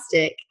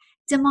 enthusiastic,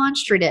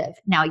 demonstrative.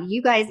 Now,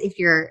 you guys, if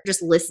you're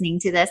just listening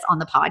to this on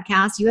the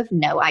podcast, you have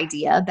no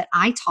idea, but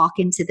I talk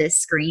into this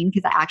screen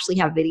because I actually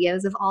have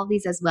videos of all of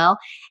these as well.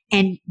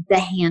 And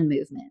the hand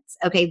movements.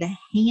 Okay, the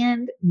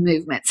hand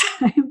movements.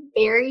 I'm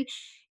very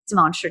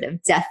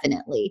demonstrative,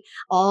 definitely.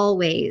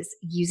 Always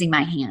using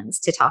my hands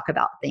to talk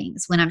about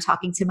things. When I'm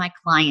talking to my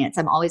clients,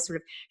 I'm always sort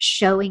of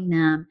showing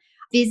them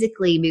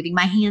physically, moving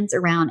my hands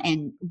around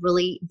and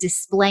really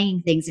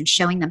displaying things and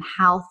showing them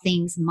how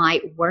things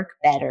might work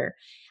better,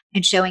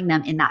 and showing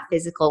them in that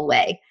physical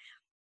way.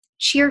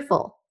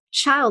 Cheerful,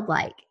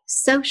 childlike,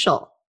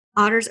 social.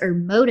 Otters are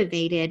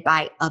motivated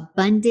by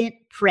abundant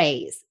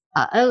praise.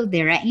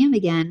 There I am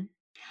again.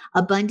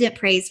 Abundant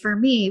praise for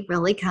me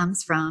really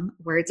comes from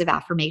words of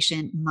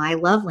affirmation, my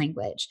love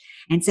language.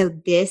 And so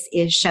this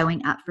is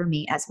showing up for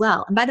me as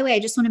well. And by the way, I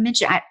just want to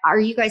mention, are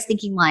you guys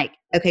thinking like,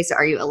 okay, so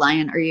are you a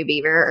lion? Are you a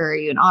beaver? Or are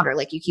you an otter?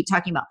 Like you keep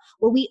talking about,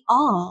 well, we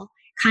all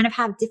kind of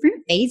have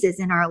different phases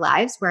in our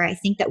lives where I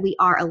think that we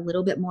are a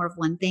little bit more of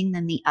one thing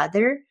than the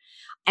other.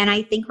 And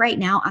I think right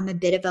now I'm a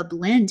bit of a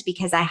blend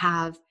because I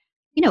have,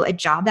 a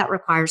job that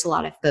requires a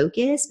lot of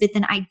focus, but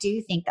then I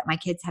do think that my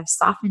kids have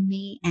softened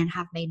me and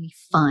have made me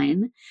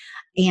fun.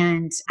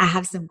 And I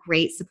have some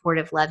great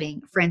supportive,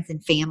 loving friends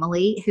and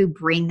family who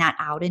bring that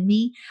out in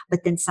me.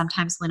 But then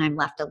sometimes when I'm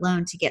left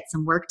alone to get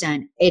some work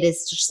done, it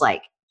is just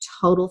like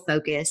total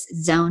focus,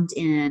 zoned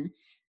in,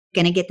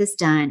 going to get this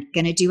done,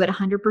 going to do it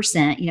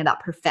 100%. That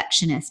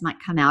perfectionist might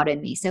come out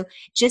in me. So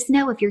just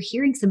know if you're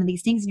hearing some of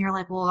these things and you're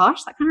like, well,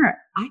 gosh, I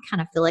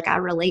kind of feel like I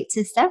relate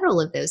to several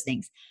of those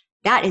things.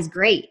 That is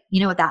great.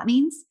 You know what that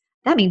means?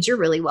 That means you're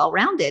really well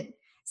rounded.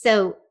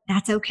 So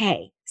that's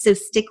okay. So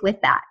stick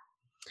with that.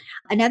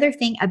 Another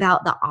thing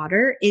about the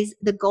otter is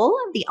the goal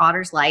of the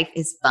otter's life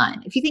is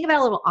fun. If you think about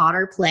a little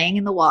otter playing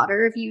in the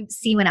water, if you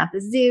see one at the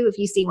zoo, if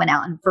you see one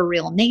out in for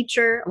real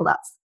nature, well,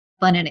 that's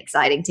fun and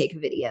exciting. Take a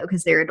video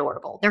because they're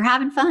adorable. They're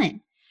having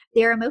fun.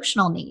 Their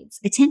emotional needs,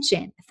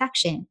 attention,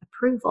 affection,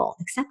 approval,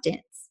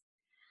 acceptance.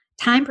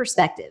 Time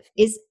perspective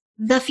is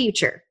the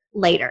future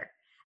later.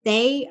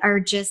 They are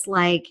just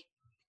like,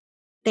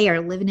 they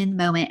are living in the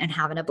moment and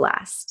having a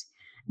blast.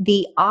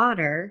 The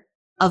otter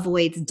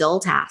avoids dull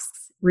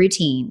tasks,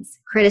 routines,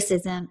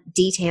 criticism,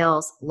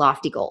 details,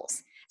 lofty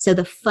goals. So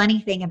the funny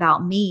thing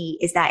about me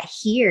is that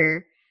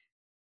here,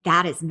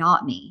 that is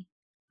not me.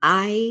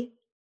 I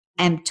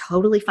am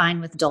totally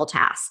fine with dull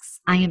tasks.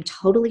 I am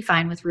totally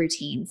fine with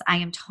routines. I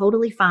am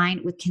totally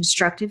fine with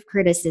constructive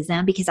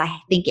criticism because I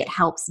think it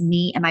helps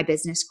me and my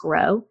business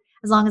grow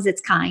as long as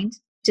it's kind.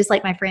 Just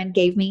like my friend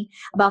gave me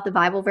about the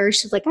Bible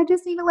verse. She's like, I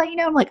just need to let you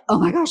know. I'm like, oh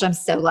my gosh, I'm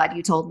so glad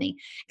you told me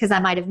because I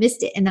might have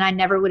missed it. And then I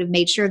never would have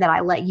made sure that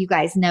I let you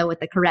guys know what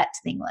the correct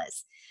thing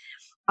was.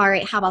 All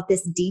right, how about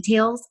this?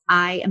 Details.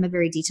 I am a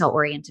very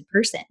detail-oriented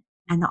person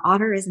and the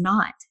otter is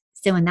not.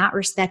 So in that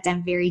respect,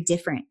 I'm very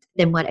different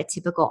than what a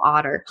typical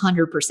otter,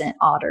 100%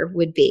 otter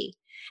would be.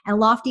 And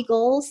lofty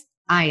goals,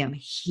 I am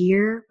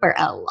here for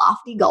a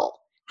lofty goal.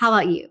 How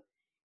about you?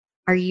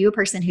 Are you a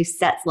person who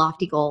sets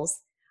lofty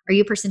goals? Are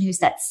you a person who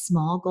sets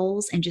small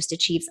goals and just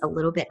achieves a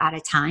little bit at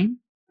a time?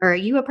 Or are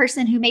you a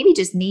person who maybe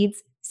just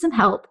needs some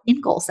help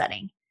in goal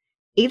setting?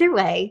 Either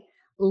way,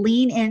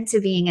 lean into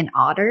being an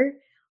otter,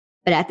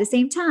 but at the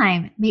same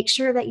time, make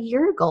sure that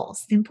your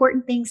goals, the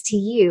important things to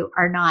you,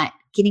 are not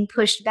getting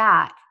pushed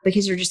back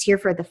because you're just here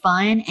for the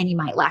fun and you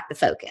might lack the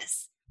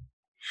focus.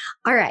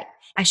 All right.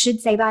 I should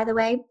say, by the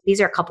way,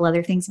 these are a couple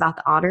other things about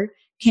the otter.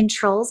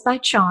 Controls by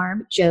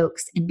charm,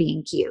 jokes, and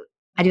being cute.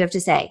 I do have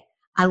to say,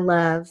 I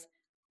love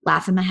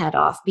laughing my head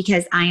off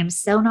because I am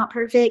so not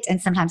perfect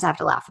and sometimes I have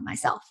to laugh at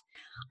myself.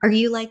 Are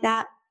you like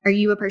that? Are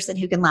you a person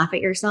who can laugh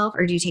at yourself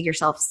or do you take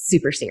yourself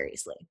super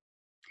seriously?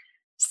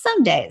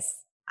 Some days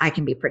I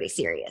can be pretty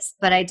serious,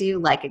 but I do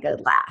like a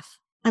good laugh.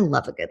 I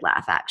love a good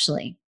laugh,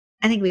 actually.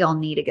 I think we all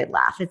need a good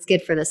laugh. It's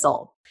good for the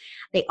soul.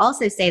 They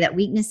also say that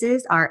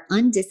weaknesses are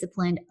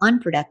undisciplined,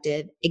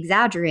 unproductive,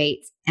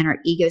 exaggerates, and are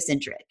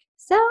egocentric.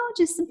 So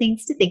just some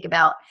things to think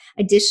about.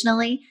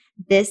 Additionally,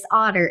 this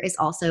otter is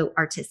also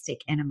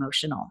artistic and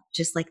emotional,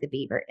 just like the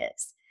beaver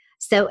is.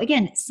 So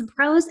again, some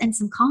pros and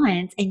some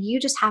cons, and you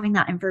just having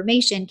that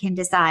information can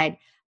decide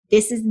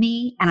this is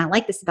me and I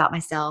like this about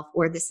myself,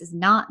 or this is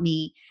not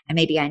me and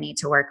maybe I need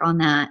to work on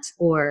that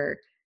or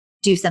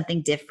do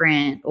something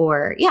different.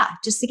 Or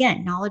just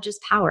again, knowledge is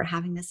power.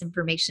 Having this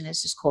information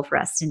is just cool for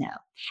us to know.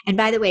 And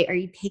by the way, are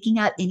you picking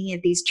up any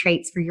of these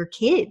traits for your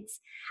kids?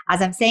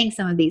 As I'm saying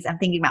some of these, I'm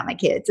thinking about my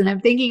kids and I'm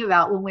thinking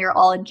about when we were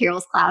all in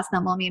Carol's class,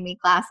 not Mommy and Me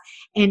class,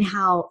 and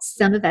how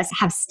some of us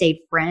have stayed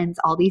friends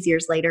all these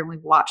years later. And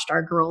we've watched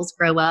our girls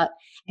grow up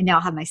and now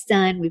I have my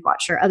son. We've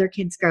watched our other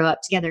kids grow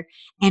up together.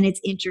 And it's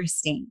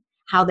interesting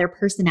how their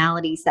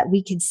personalities that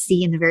we could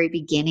see in the very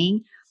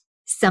beginning,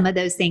 some of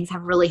those things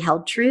have really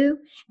held true.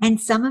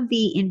 And some of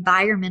the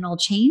environmental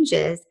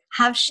changes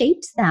have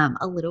shaped them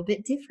a little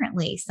bit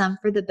differently, some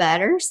for the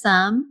better,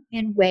 some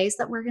in ways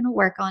that we're going to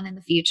work on in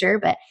the future.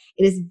 But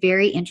it is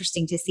very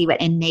interesting to see what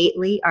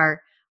innately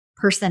our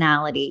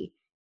personality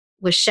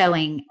was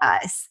showing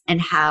us and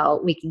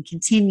how we can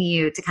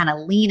continue to kind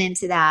of lean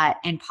into that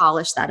and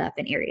polish that up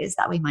in areas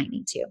that we might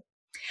need to.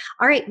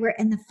 All right, we're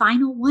in the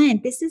final one.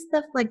 This is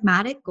the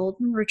phlegmatic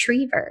golden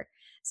retriever.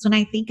 So when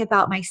I think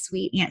about my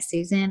sweet Aunt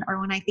Susan,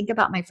 or when I think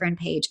about my friend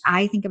Paige,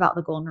 I think about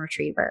the golden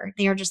retriever.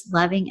 They are just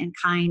loving and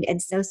kind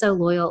and so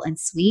loyal and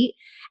sweet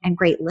and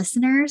great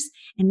listeners.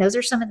 And those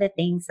are some of the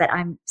things that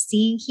I'm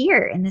seeing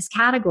here in this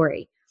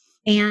category.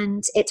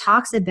 And it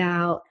talks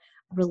about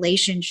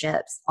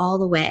relationships all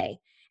the way.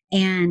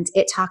 And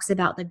it talks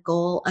about the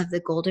goal of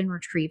the golden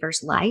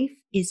retriever's life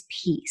is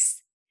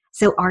peace.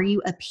 So are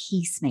you a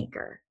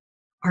peacemaker?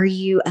 Are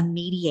you a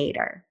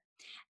mediator?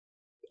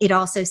 It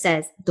also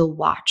says the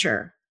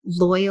watcher,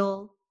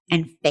 loyal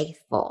and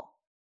faithful.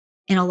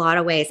 In a lot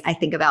of ways, I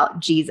think about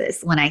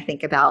Jesus when I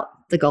think about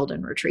the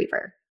golden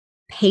retriever.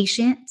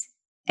 Patient,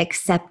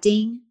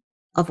 accepting,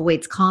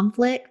 avoids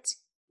conflict,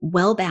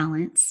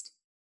 well-balanced,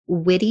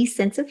 witty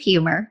sense of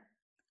humor,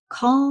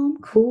 calm,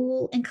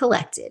 cool, and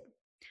collected.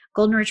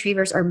 Golden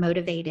retrievers are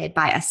motivated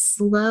by a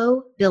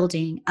slow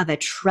building of a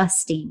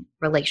trusting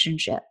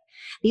relationship.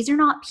 These are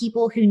not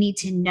people who need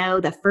to know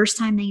the first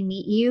time they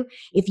meet you,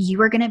 if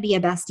you are going to be a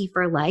bestie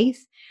for life.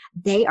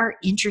 They are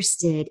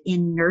interested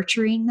in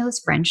nurturing those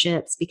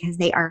friendships because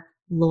they are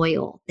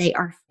loyal, they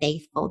are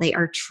faithful, they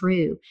are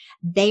true.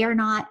 They are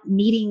not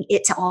needing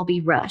it to all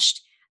be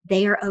rushed.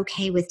 They are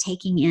okay with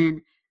taking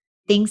in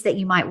things that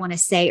you might want to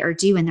say or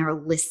do, and they're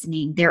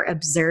listening, they're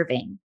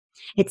observing.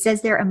 It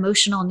says their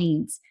emotional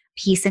needs,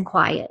 peace and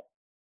quiet,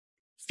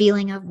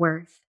 feeling of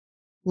worth,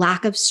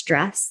 lack of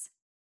stress,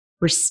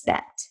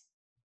 respect.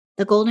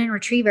 The golden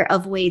retriever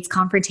avoids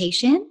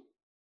confrontation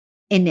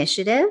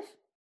initiative,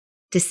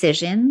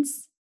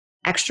 decisions,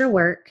 extra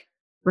work,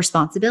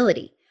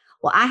 responsibility.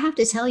 Well, I have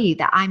to tell you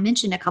that I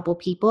mentioned a couple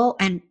people,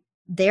 and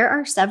there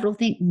are several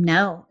things.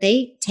 No,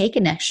 they take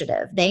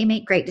initiative. They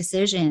make great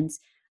decisions.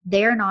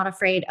 They're not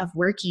afraid of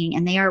working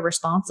and they are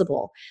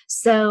responsible.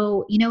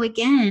 So,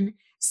 again,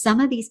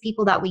 some of these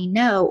people that we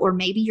know, or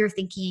maybe you're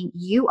thinking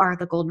you are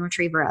the golden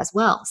retriever as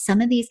well.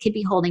 Some of these could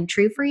be holding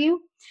true for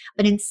you,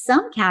 but in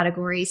some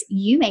categories,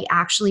 you may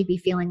actually be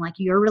feeling like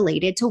you're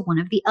related to one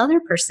of the other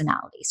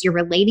personalities. You're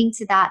relating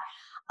to that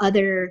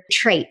other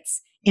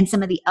traits in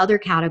some of the other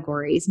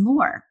categories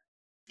more.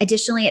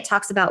 Additionally, it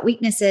talks about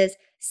weaknesses: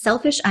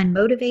 selfish,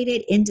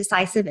 unmotivated,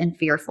 indecisive, and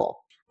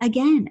fearful.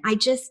 Again,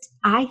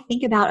 I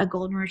think about a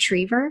golden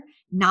retriever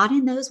not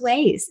in those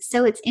ways.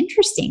 So it's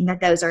interesting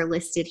that those are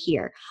listed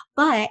here,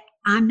 but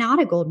I'm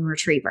not a golden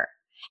retriever.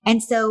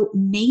 And so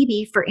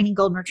maybe for any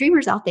golden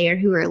retrievers out there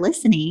who are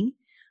listening,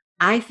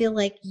 I feel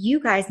like you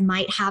guys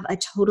might have a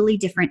totally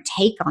different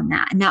take on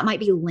that. And that might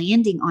be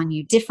landing on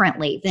you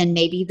differently than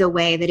maybe the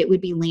way that it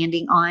would be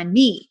landing on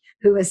me,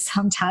 who is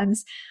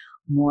sometimes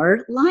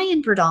more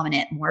lion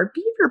predominant, more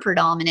beaver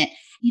predominant.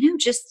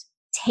 Just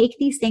take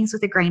these things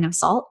with a grain of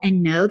salt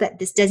and know that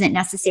this doesn't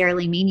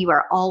necessarily mean you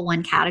are all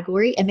one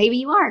category. And maybe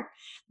you are.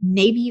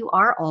 Maybe you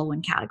are all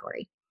one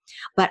category.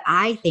 But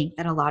I think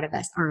that a lot of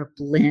us are a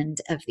blend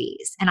of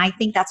these. And I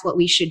think that's what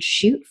we should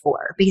shoot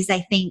for, because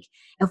I think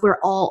if we're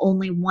all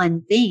only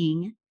one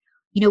thing,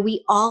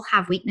 we all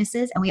have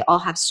weaknesses and we all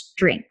have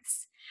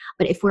strengths.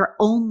 But if we're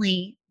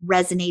only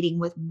resonating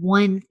with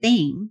one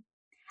thing,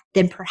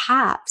 then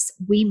perhaps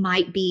we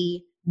might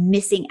be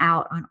missing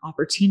out on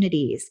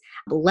opportunities,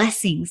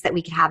 blessings that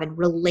we could have in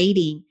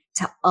relating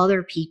to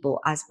other people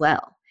as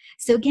well.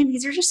 So again,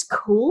 these are just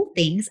cool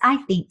things I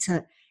think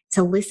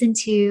to listen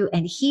to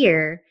and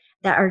hear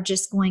that are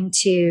just going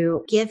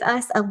to give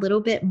us a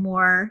little bit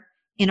more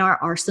in our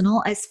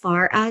arsenal as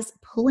far as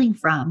pulling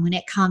from when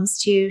it comes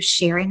to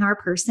sharing our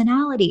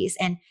personalities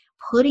and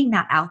putting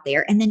that out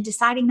there, and then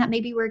deciding that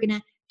maybe we're going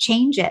to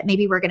change it,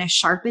 maybe we're going to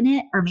sharpen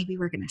it, or maybe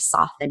we're going to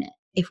soften it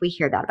if we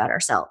hear that about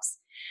ourselves.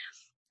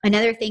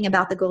 Another thing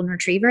about the golden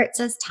retriever, it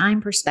says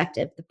time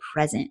perspective, the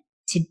present,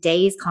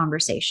 today's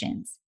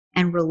conversations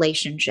and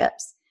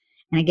relationships.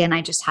 And again,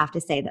 I just have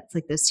to say that's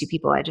like those two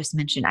people I just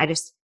mentioned.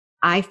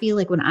 I feel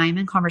like when I'm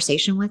in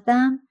conversation with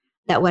them,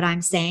 that what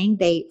I'm saying,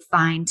 they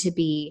find to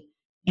be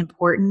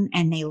important,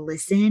 and they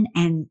listen,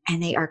 and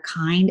they are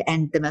kind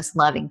and the most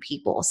loving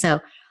people.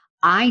 So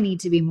I need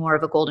to be more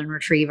of a golden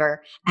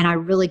retriever, and I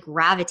really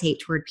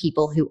gravitate toward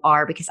people who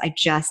are, because I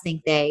just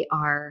think they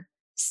are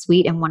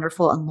sweet and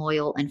wonderful and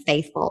loyal and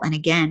faithful. And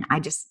again, I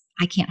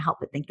can't help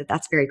but think that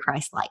that's very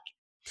Christ-like.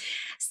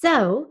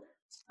 So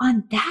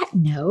on that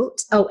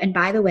note, oh, and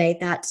by the way,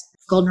 that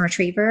golden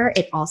retriever,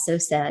 it also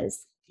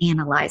says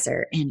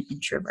analyzer and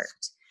introvert.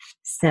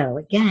 So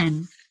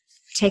again,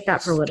 take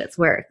that for what it's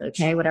worth,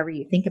 okay? Whatever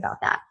you think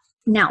about that.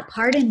 Now,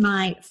 pardon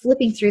my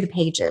flipping through the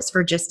pages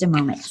for just a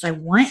moment, because I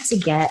want to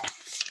get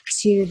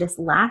to this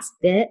last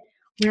bit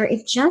where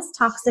it just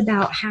talks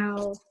about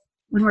how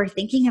when we're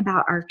thinking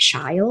about our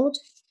child,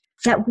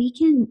 that we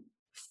can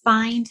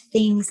find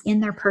things in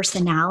their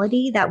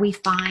personality that we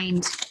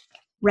find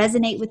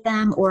resonate with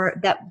them, or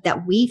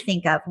that we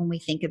think of when we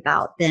think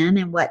about them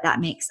and what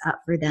that makes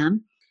up for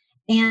them.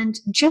 And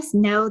just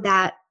know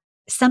that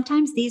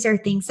sometimes these are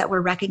things that we're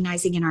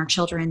recognizing in our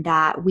children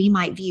that we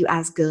might view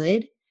as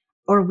good,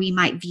 or we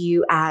might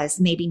view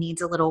as maybe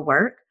needs a little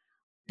work.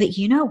 But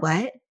you know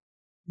what?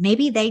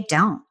 Maybe they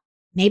don't.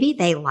 Maybe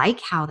they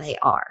like how they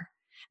are.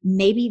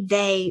 Maybe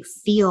they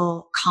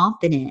feel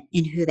confident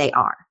in who they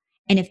are.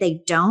 And if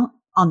they don't,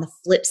 on the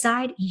flip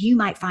side, you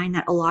might find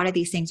that a lot of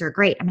these things are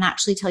great. I'm going to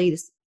actually tell you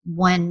this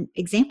one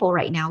example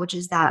right now, which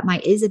is that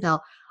my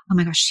Isabel, oh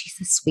my gosh, she's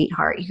a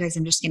sweetheart. You guys,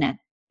 I'm just going to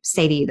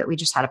say to you that we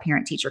just had a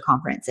parent teacher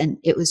conference, and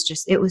it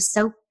was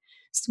so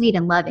sweet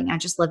and loving. I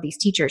just love these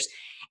teachers.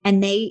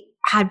 And they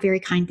had very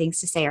kind things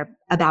to say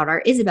about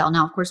our Isabel.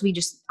 Now, of course, we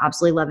just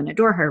absolutely love and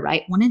adore her,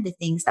 right? One of the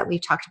things that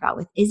we've talked about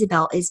with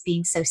Isabel is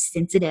being so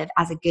sensitive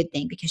as a good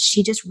thing, because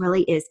she just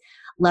really is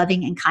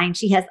loving and kind.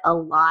 She has a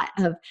lot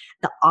of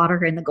the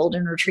otter and the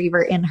golden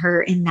retriever in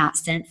her, in that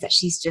sense that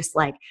she's just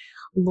like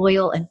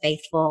loyal and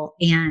faithful.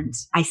 And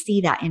I see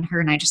that in her,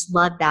 and I just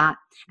love that.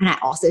 And I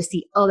also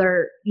see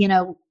other,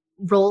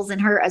 roles in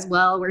her as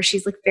well, where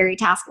she's like very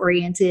task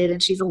oriented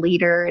and she's a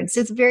leader. And so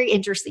it's very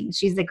interesting.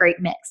 She's a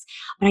great mix.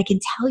 But I can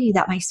tell you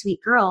that my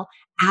sweet girl,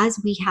 as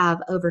we have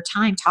over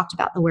time talked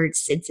about the word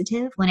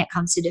sensitive when it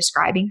comes to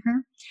describing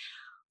her,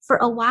 for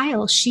a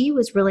while, she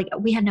was really,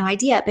 we had no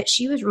idea, but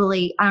she was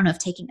really, I don't know if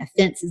taking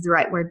offense is the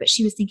right word, but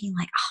she was thinking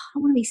like, oh, I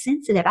don't want to be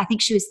sensitive. I think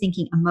she was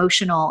thinking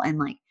emotional and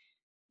like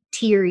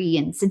teary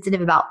and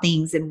sensitive about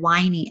things and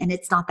whiny. And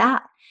it's not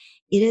that.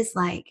 It is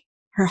like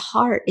her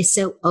heart is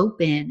so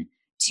open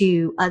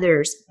to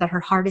others, but her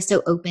heart is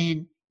so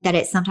open that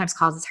it sometimes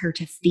causes her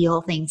to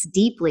feel things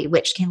deeply,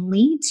 which can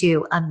lead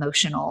to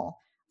emotional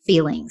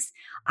feelings.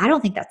 I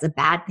don't think that's a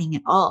bad thing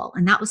at all.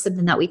 And that was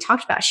something that we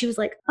talked about. She was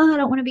like, oh, I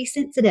don't want to be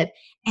sensitive.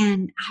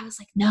 And I was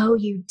like, no,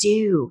 you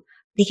do,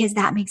 because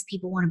that makes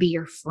people want to be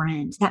your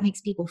friend. That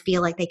makes people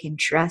feel like they can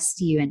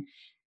trust you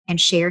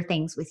and share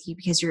things with you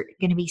because you're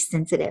going to be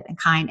sensitive and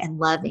kind and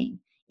loving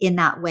in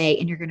that way.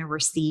 And you're going to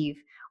receive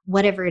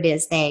whatever it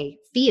is they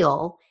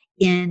feel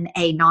in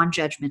a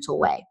non-judgmental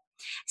way.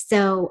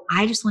 So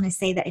I just want to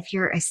say that if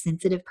you're a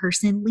sensitive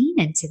person, lean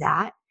into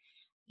that.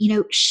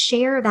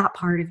 Share that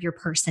part of your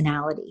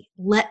personality.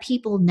 Let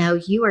people know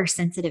you are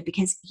sensitive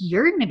because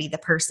you're going to be the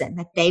person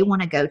that they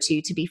want to go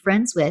to be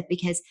friends with,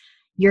 because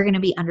you're going to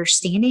be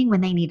understanding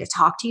when they need to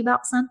talk to you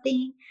about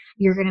something.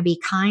 You're going to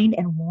be kind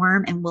and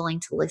warm and willing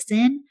to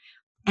listen.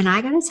 And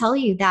I got to tell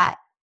you that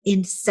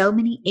in so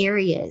many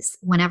areas,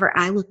 whenever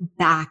I look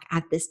back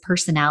at this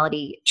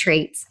personality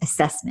traits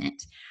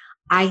assessment,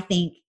 I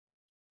think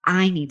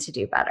I need to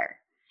do better.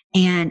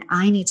 And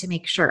I need to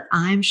make sure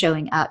I'm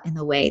showing up in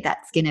the way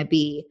that's going to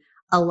be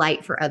a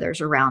light for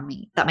others around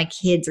me, that my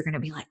kids are going to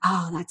be like,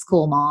 oh, that's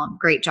cool, Mom.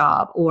 Great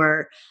job.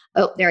 Or,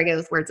 oh, there I go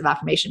with words of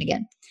affirmation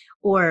again.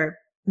 Or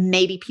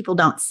maybe people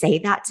don't say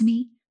that to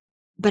me,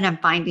 but I'm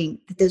finding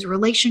that those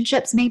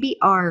relationships maybe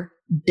are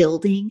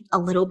building a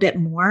little bit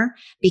more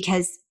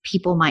because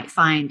people might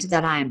find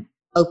that I'm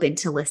open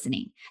to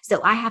listening.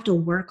 So I have to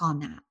work on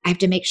that. I have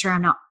to make sure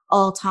I'm not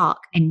all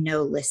talk and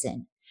no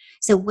listen.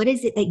 So what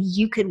is it that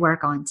you could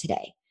work on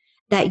today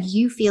that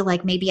you feel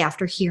like maybe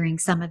after hearing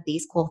some of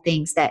these cool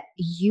things that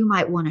you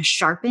might want to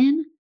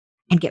sharpen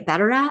and get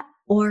better at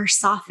or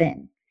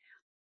soften?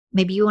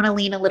 Maybe you want to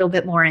lean a little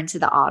bit more into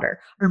the otter,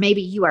 or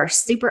maybe you are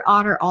super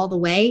otter all the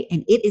way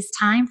and it is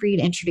time for you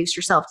to introduce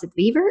yourself to the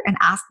beaver and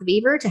ask the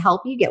beaver to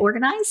help you get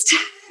organized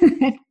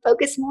and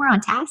focus more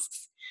on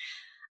tasks.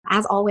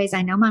 As always,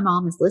 I know my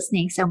mom is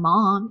listening. So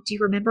Mom, do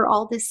you remember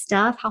all this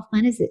stuff? How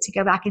fun is it to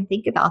go back and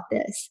think about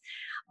this?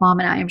 Mom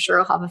and I am sure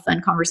will have a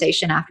fun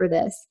conversation after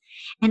this.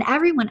 And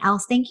everyone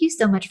else, thank you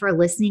so much for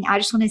listening. I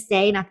just want to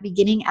say, and at the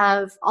beginning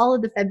of all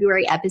of the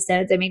February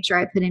episodes, I made sure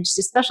I put in just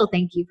a special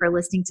thank you for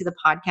listening to the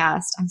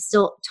podcast. I'm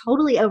still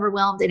totally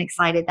overwhelmed and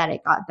excited that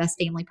it got Best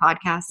Family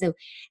Podcast. So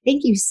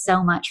thank you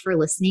so much for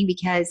listening,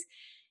 because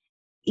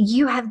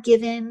you have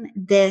given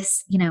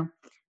this,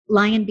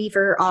 lion,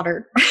 beaver,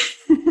 otter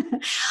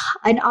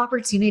an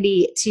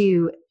opportunity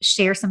to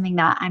share something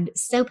that I'm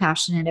so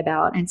passionate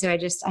about. And so I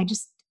just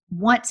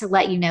want to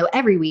let you know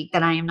every week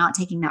that I am not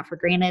taking that for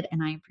granted,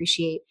 and I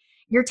appreciate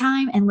your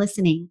time and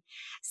listening.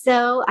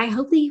 So I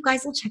hope that you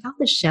guys will check out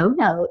the show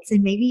notes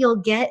and maybe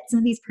you'll get some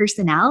of these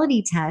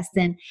personality tests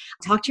and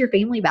talk to your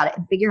family about it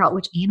and figure out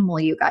which animal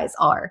you guys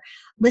are.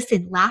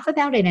 Listen, laugh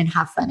about it and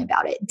have fun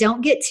about it.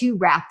 Don't get too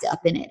wrapped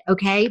up in it,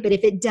 okay? But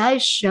if it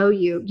does show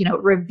you,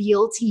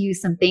 reveal to you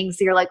some things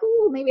that you're like,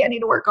 oh, maybe I need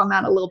to work on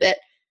that a little bit,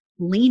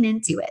 lean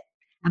into it.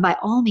 And by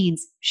all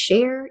means,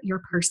 share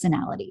your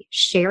personality.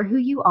 Share who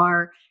you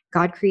are.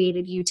 God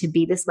created you to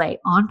be this way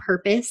on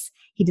purpose.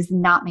 He does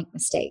not make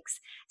mistakes.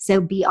 So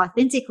be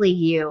authentically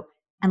you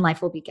and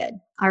life will be good.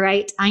 All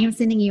right. I am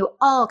sending you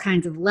all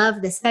kinds of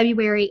love this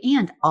February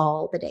and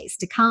all the days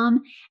to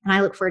come. And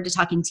I look forward to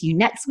talking to you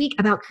next week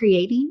about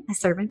creating a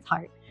servant's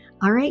heart.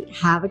 All right.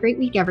 Have a great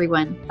week,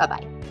 everyone.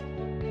 Bye-bye.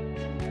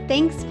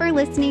 Thanks for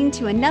listening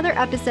to another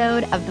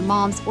episode of the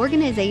Moms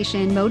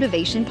Organization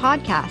Motivation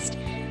Podcast.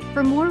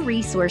 For more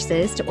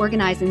resources to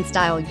organize and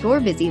style your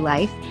busy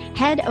life,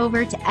 head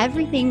over to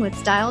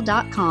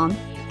everythingwithstyle.com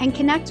and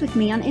connect with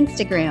me on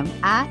Instagram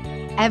at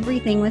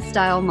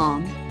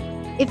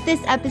everythingwithstylemom. If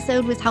this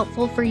episode was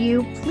helpful for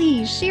you,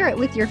 please share it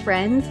with your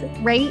friends,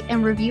 rate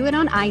and review it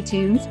on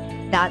iTunes,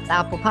 that's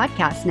Apple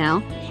Podcasts now,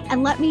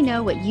 and let me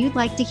know what you'd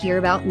like to hear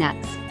about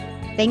next.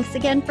 Thanks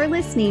again for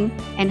listening,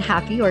 and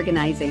happy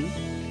organizing.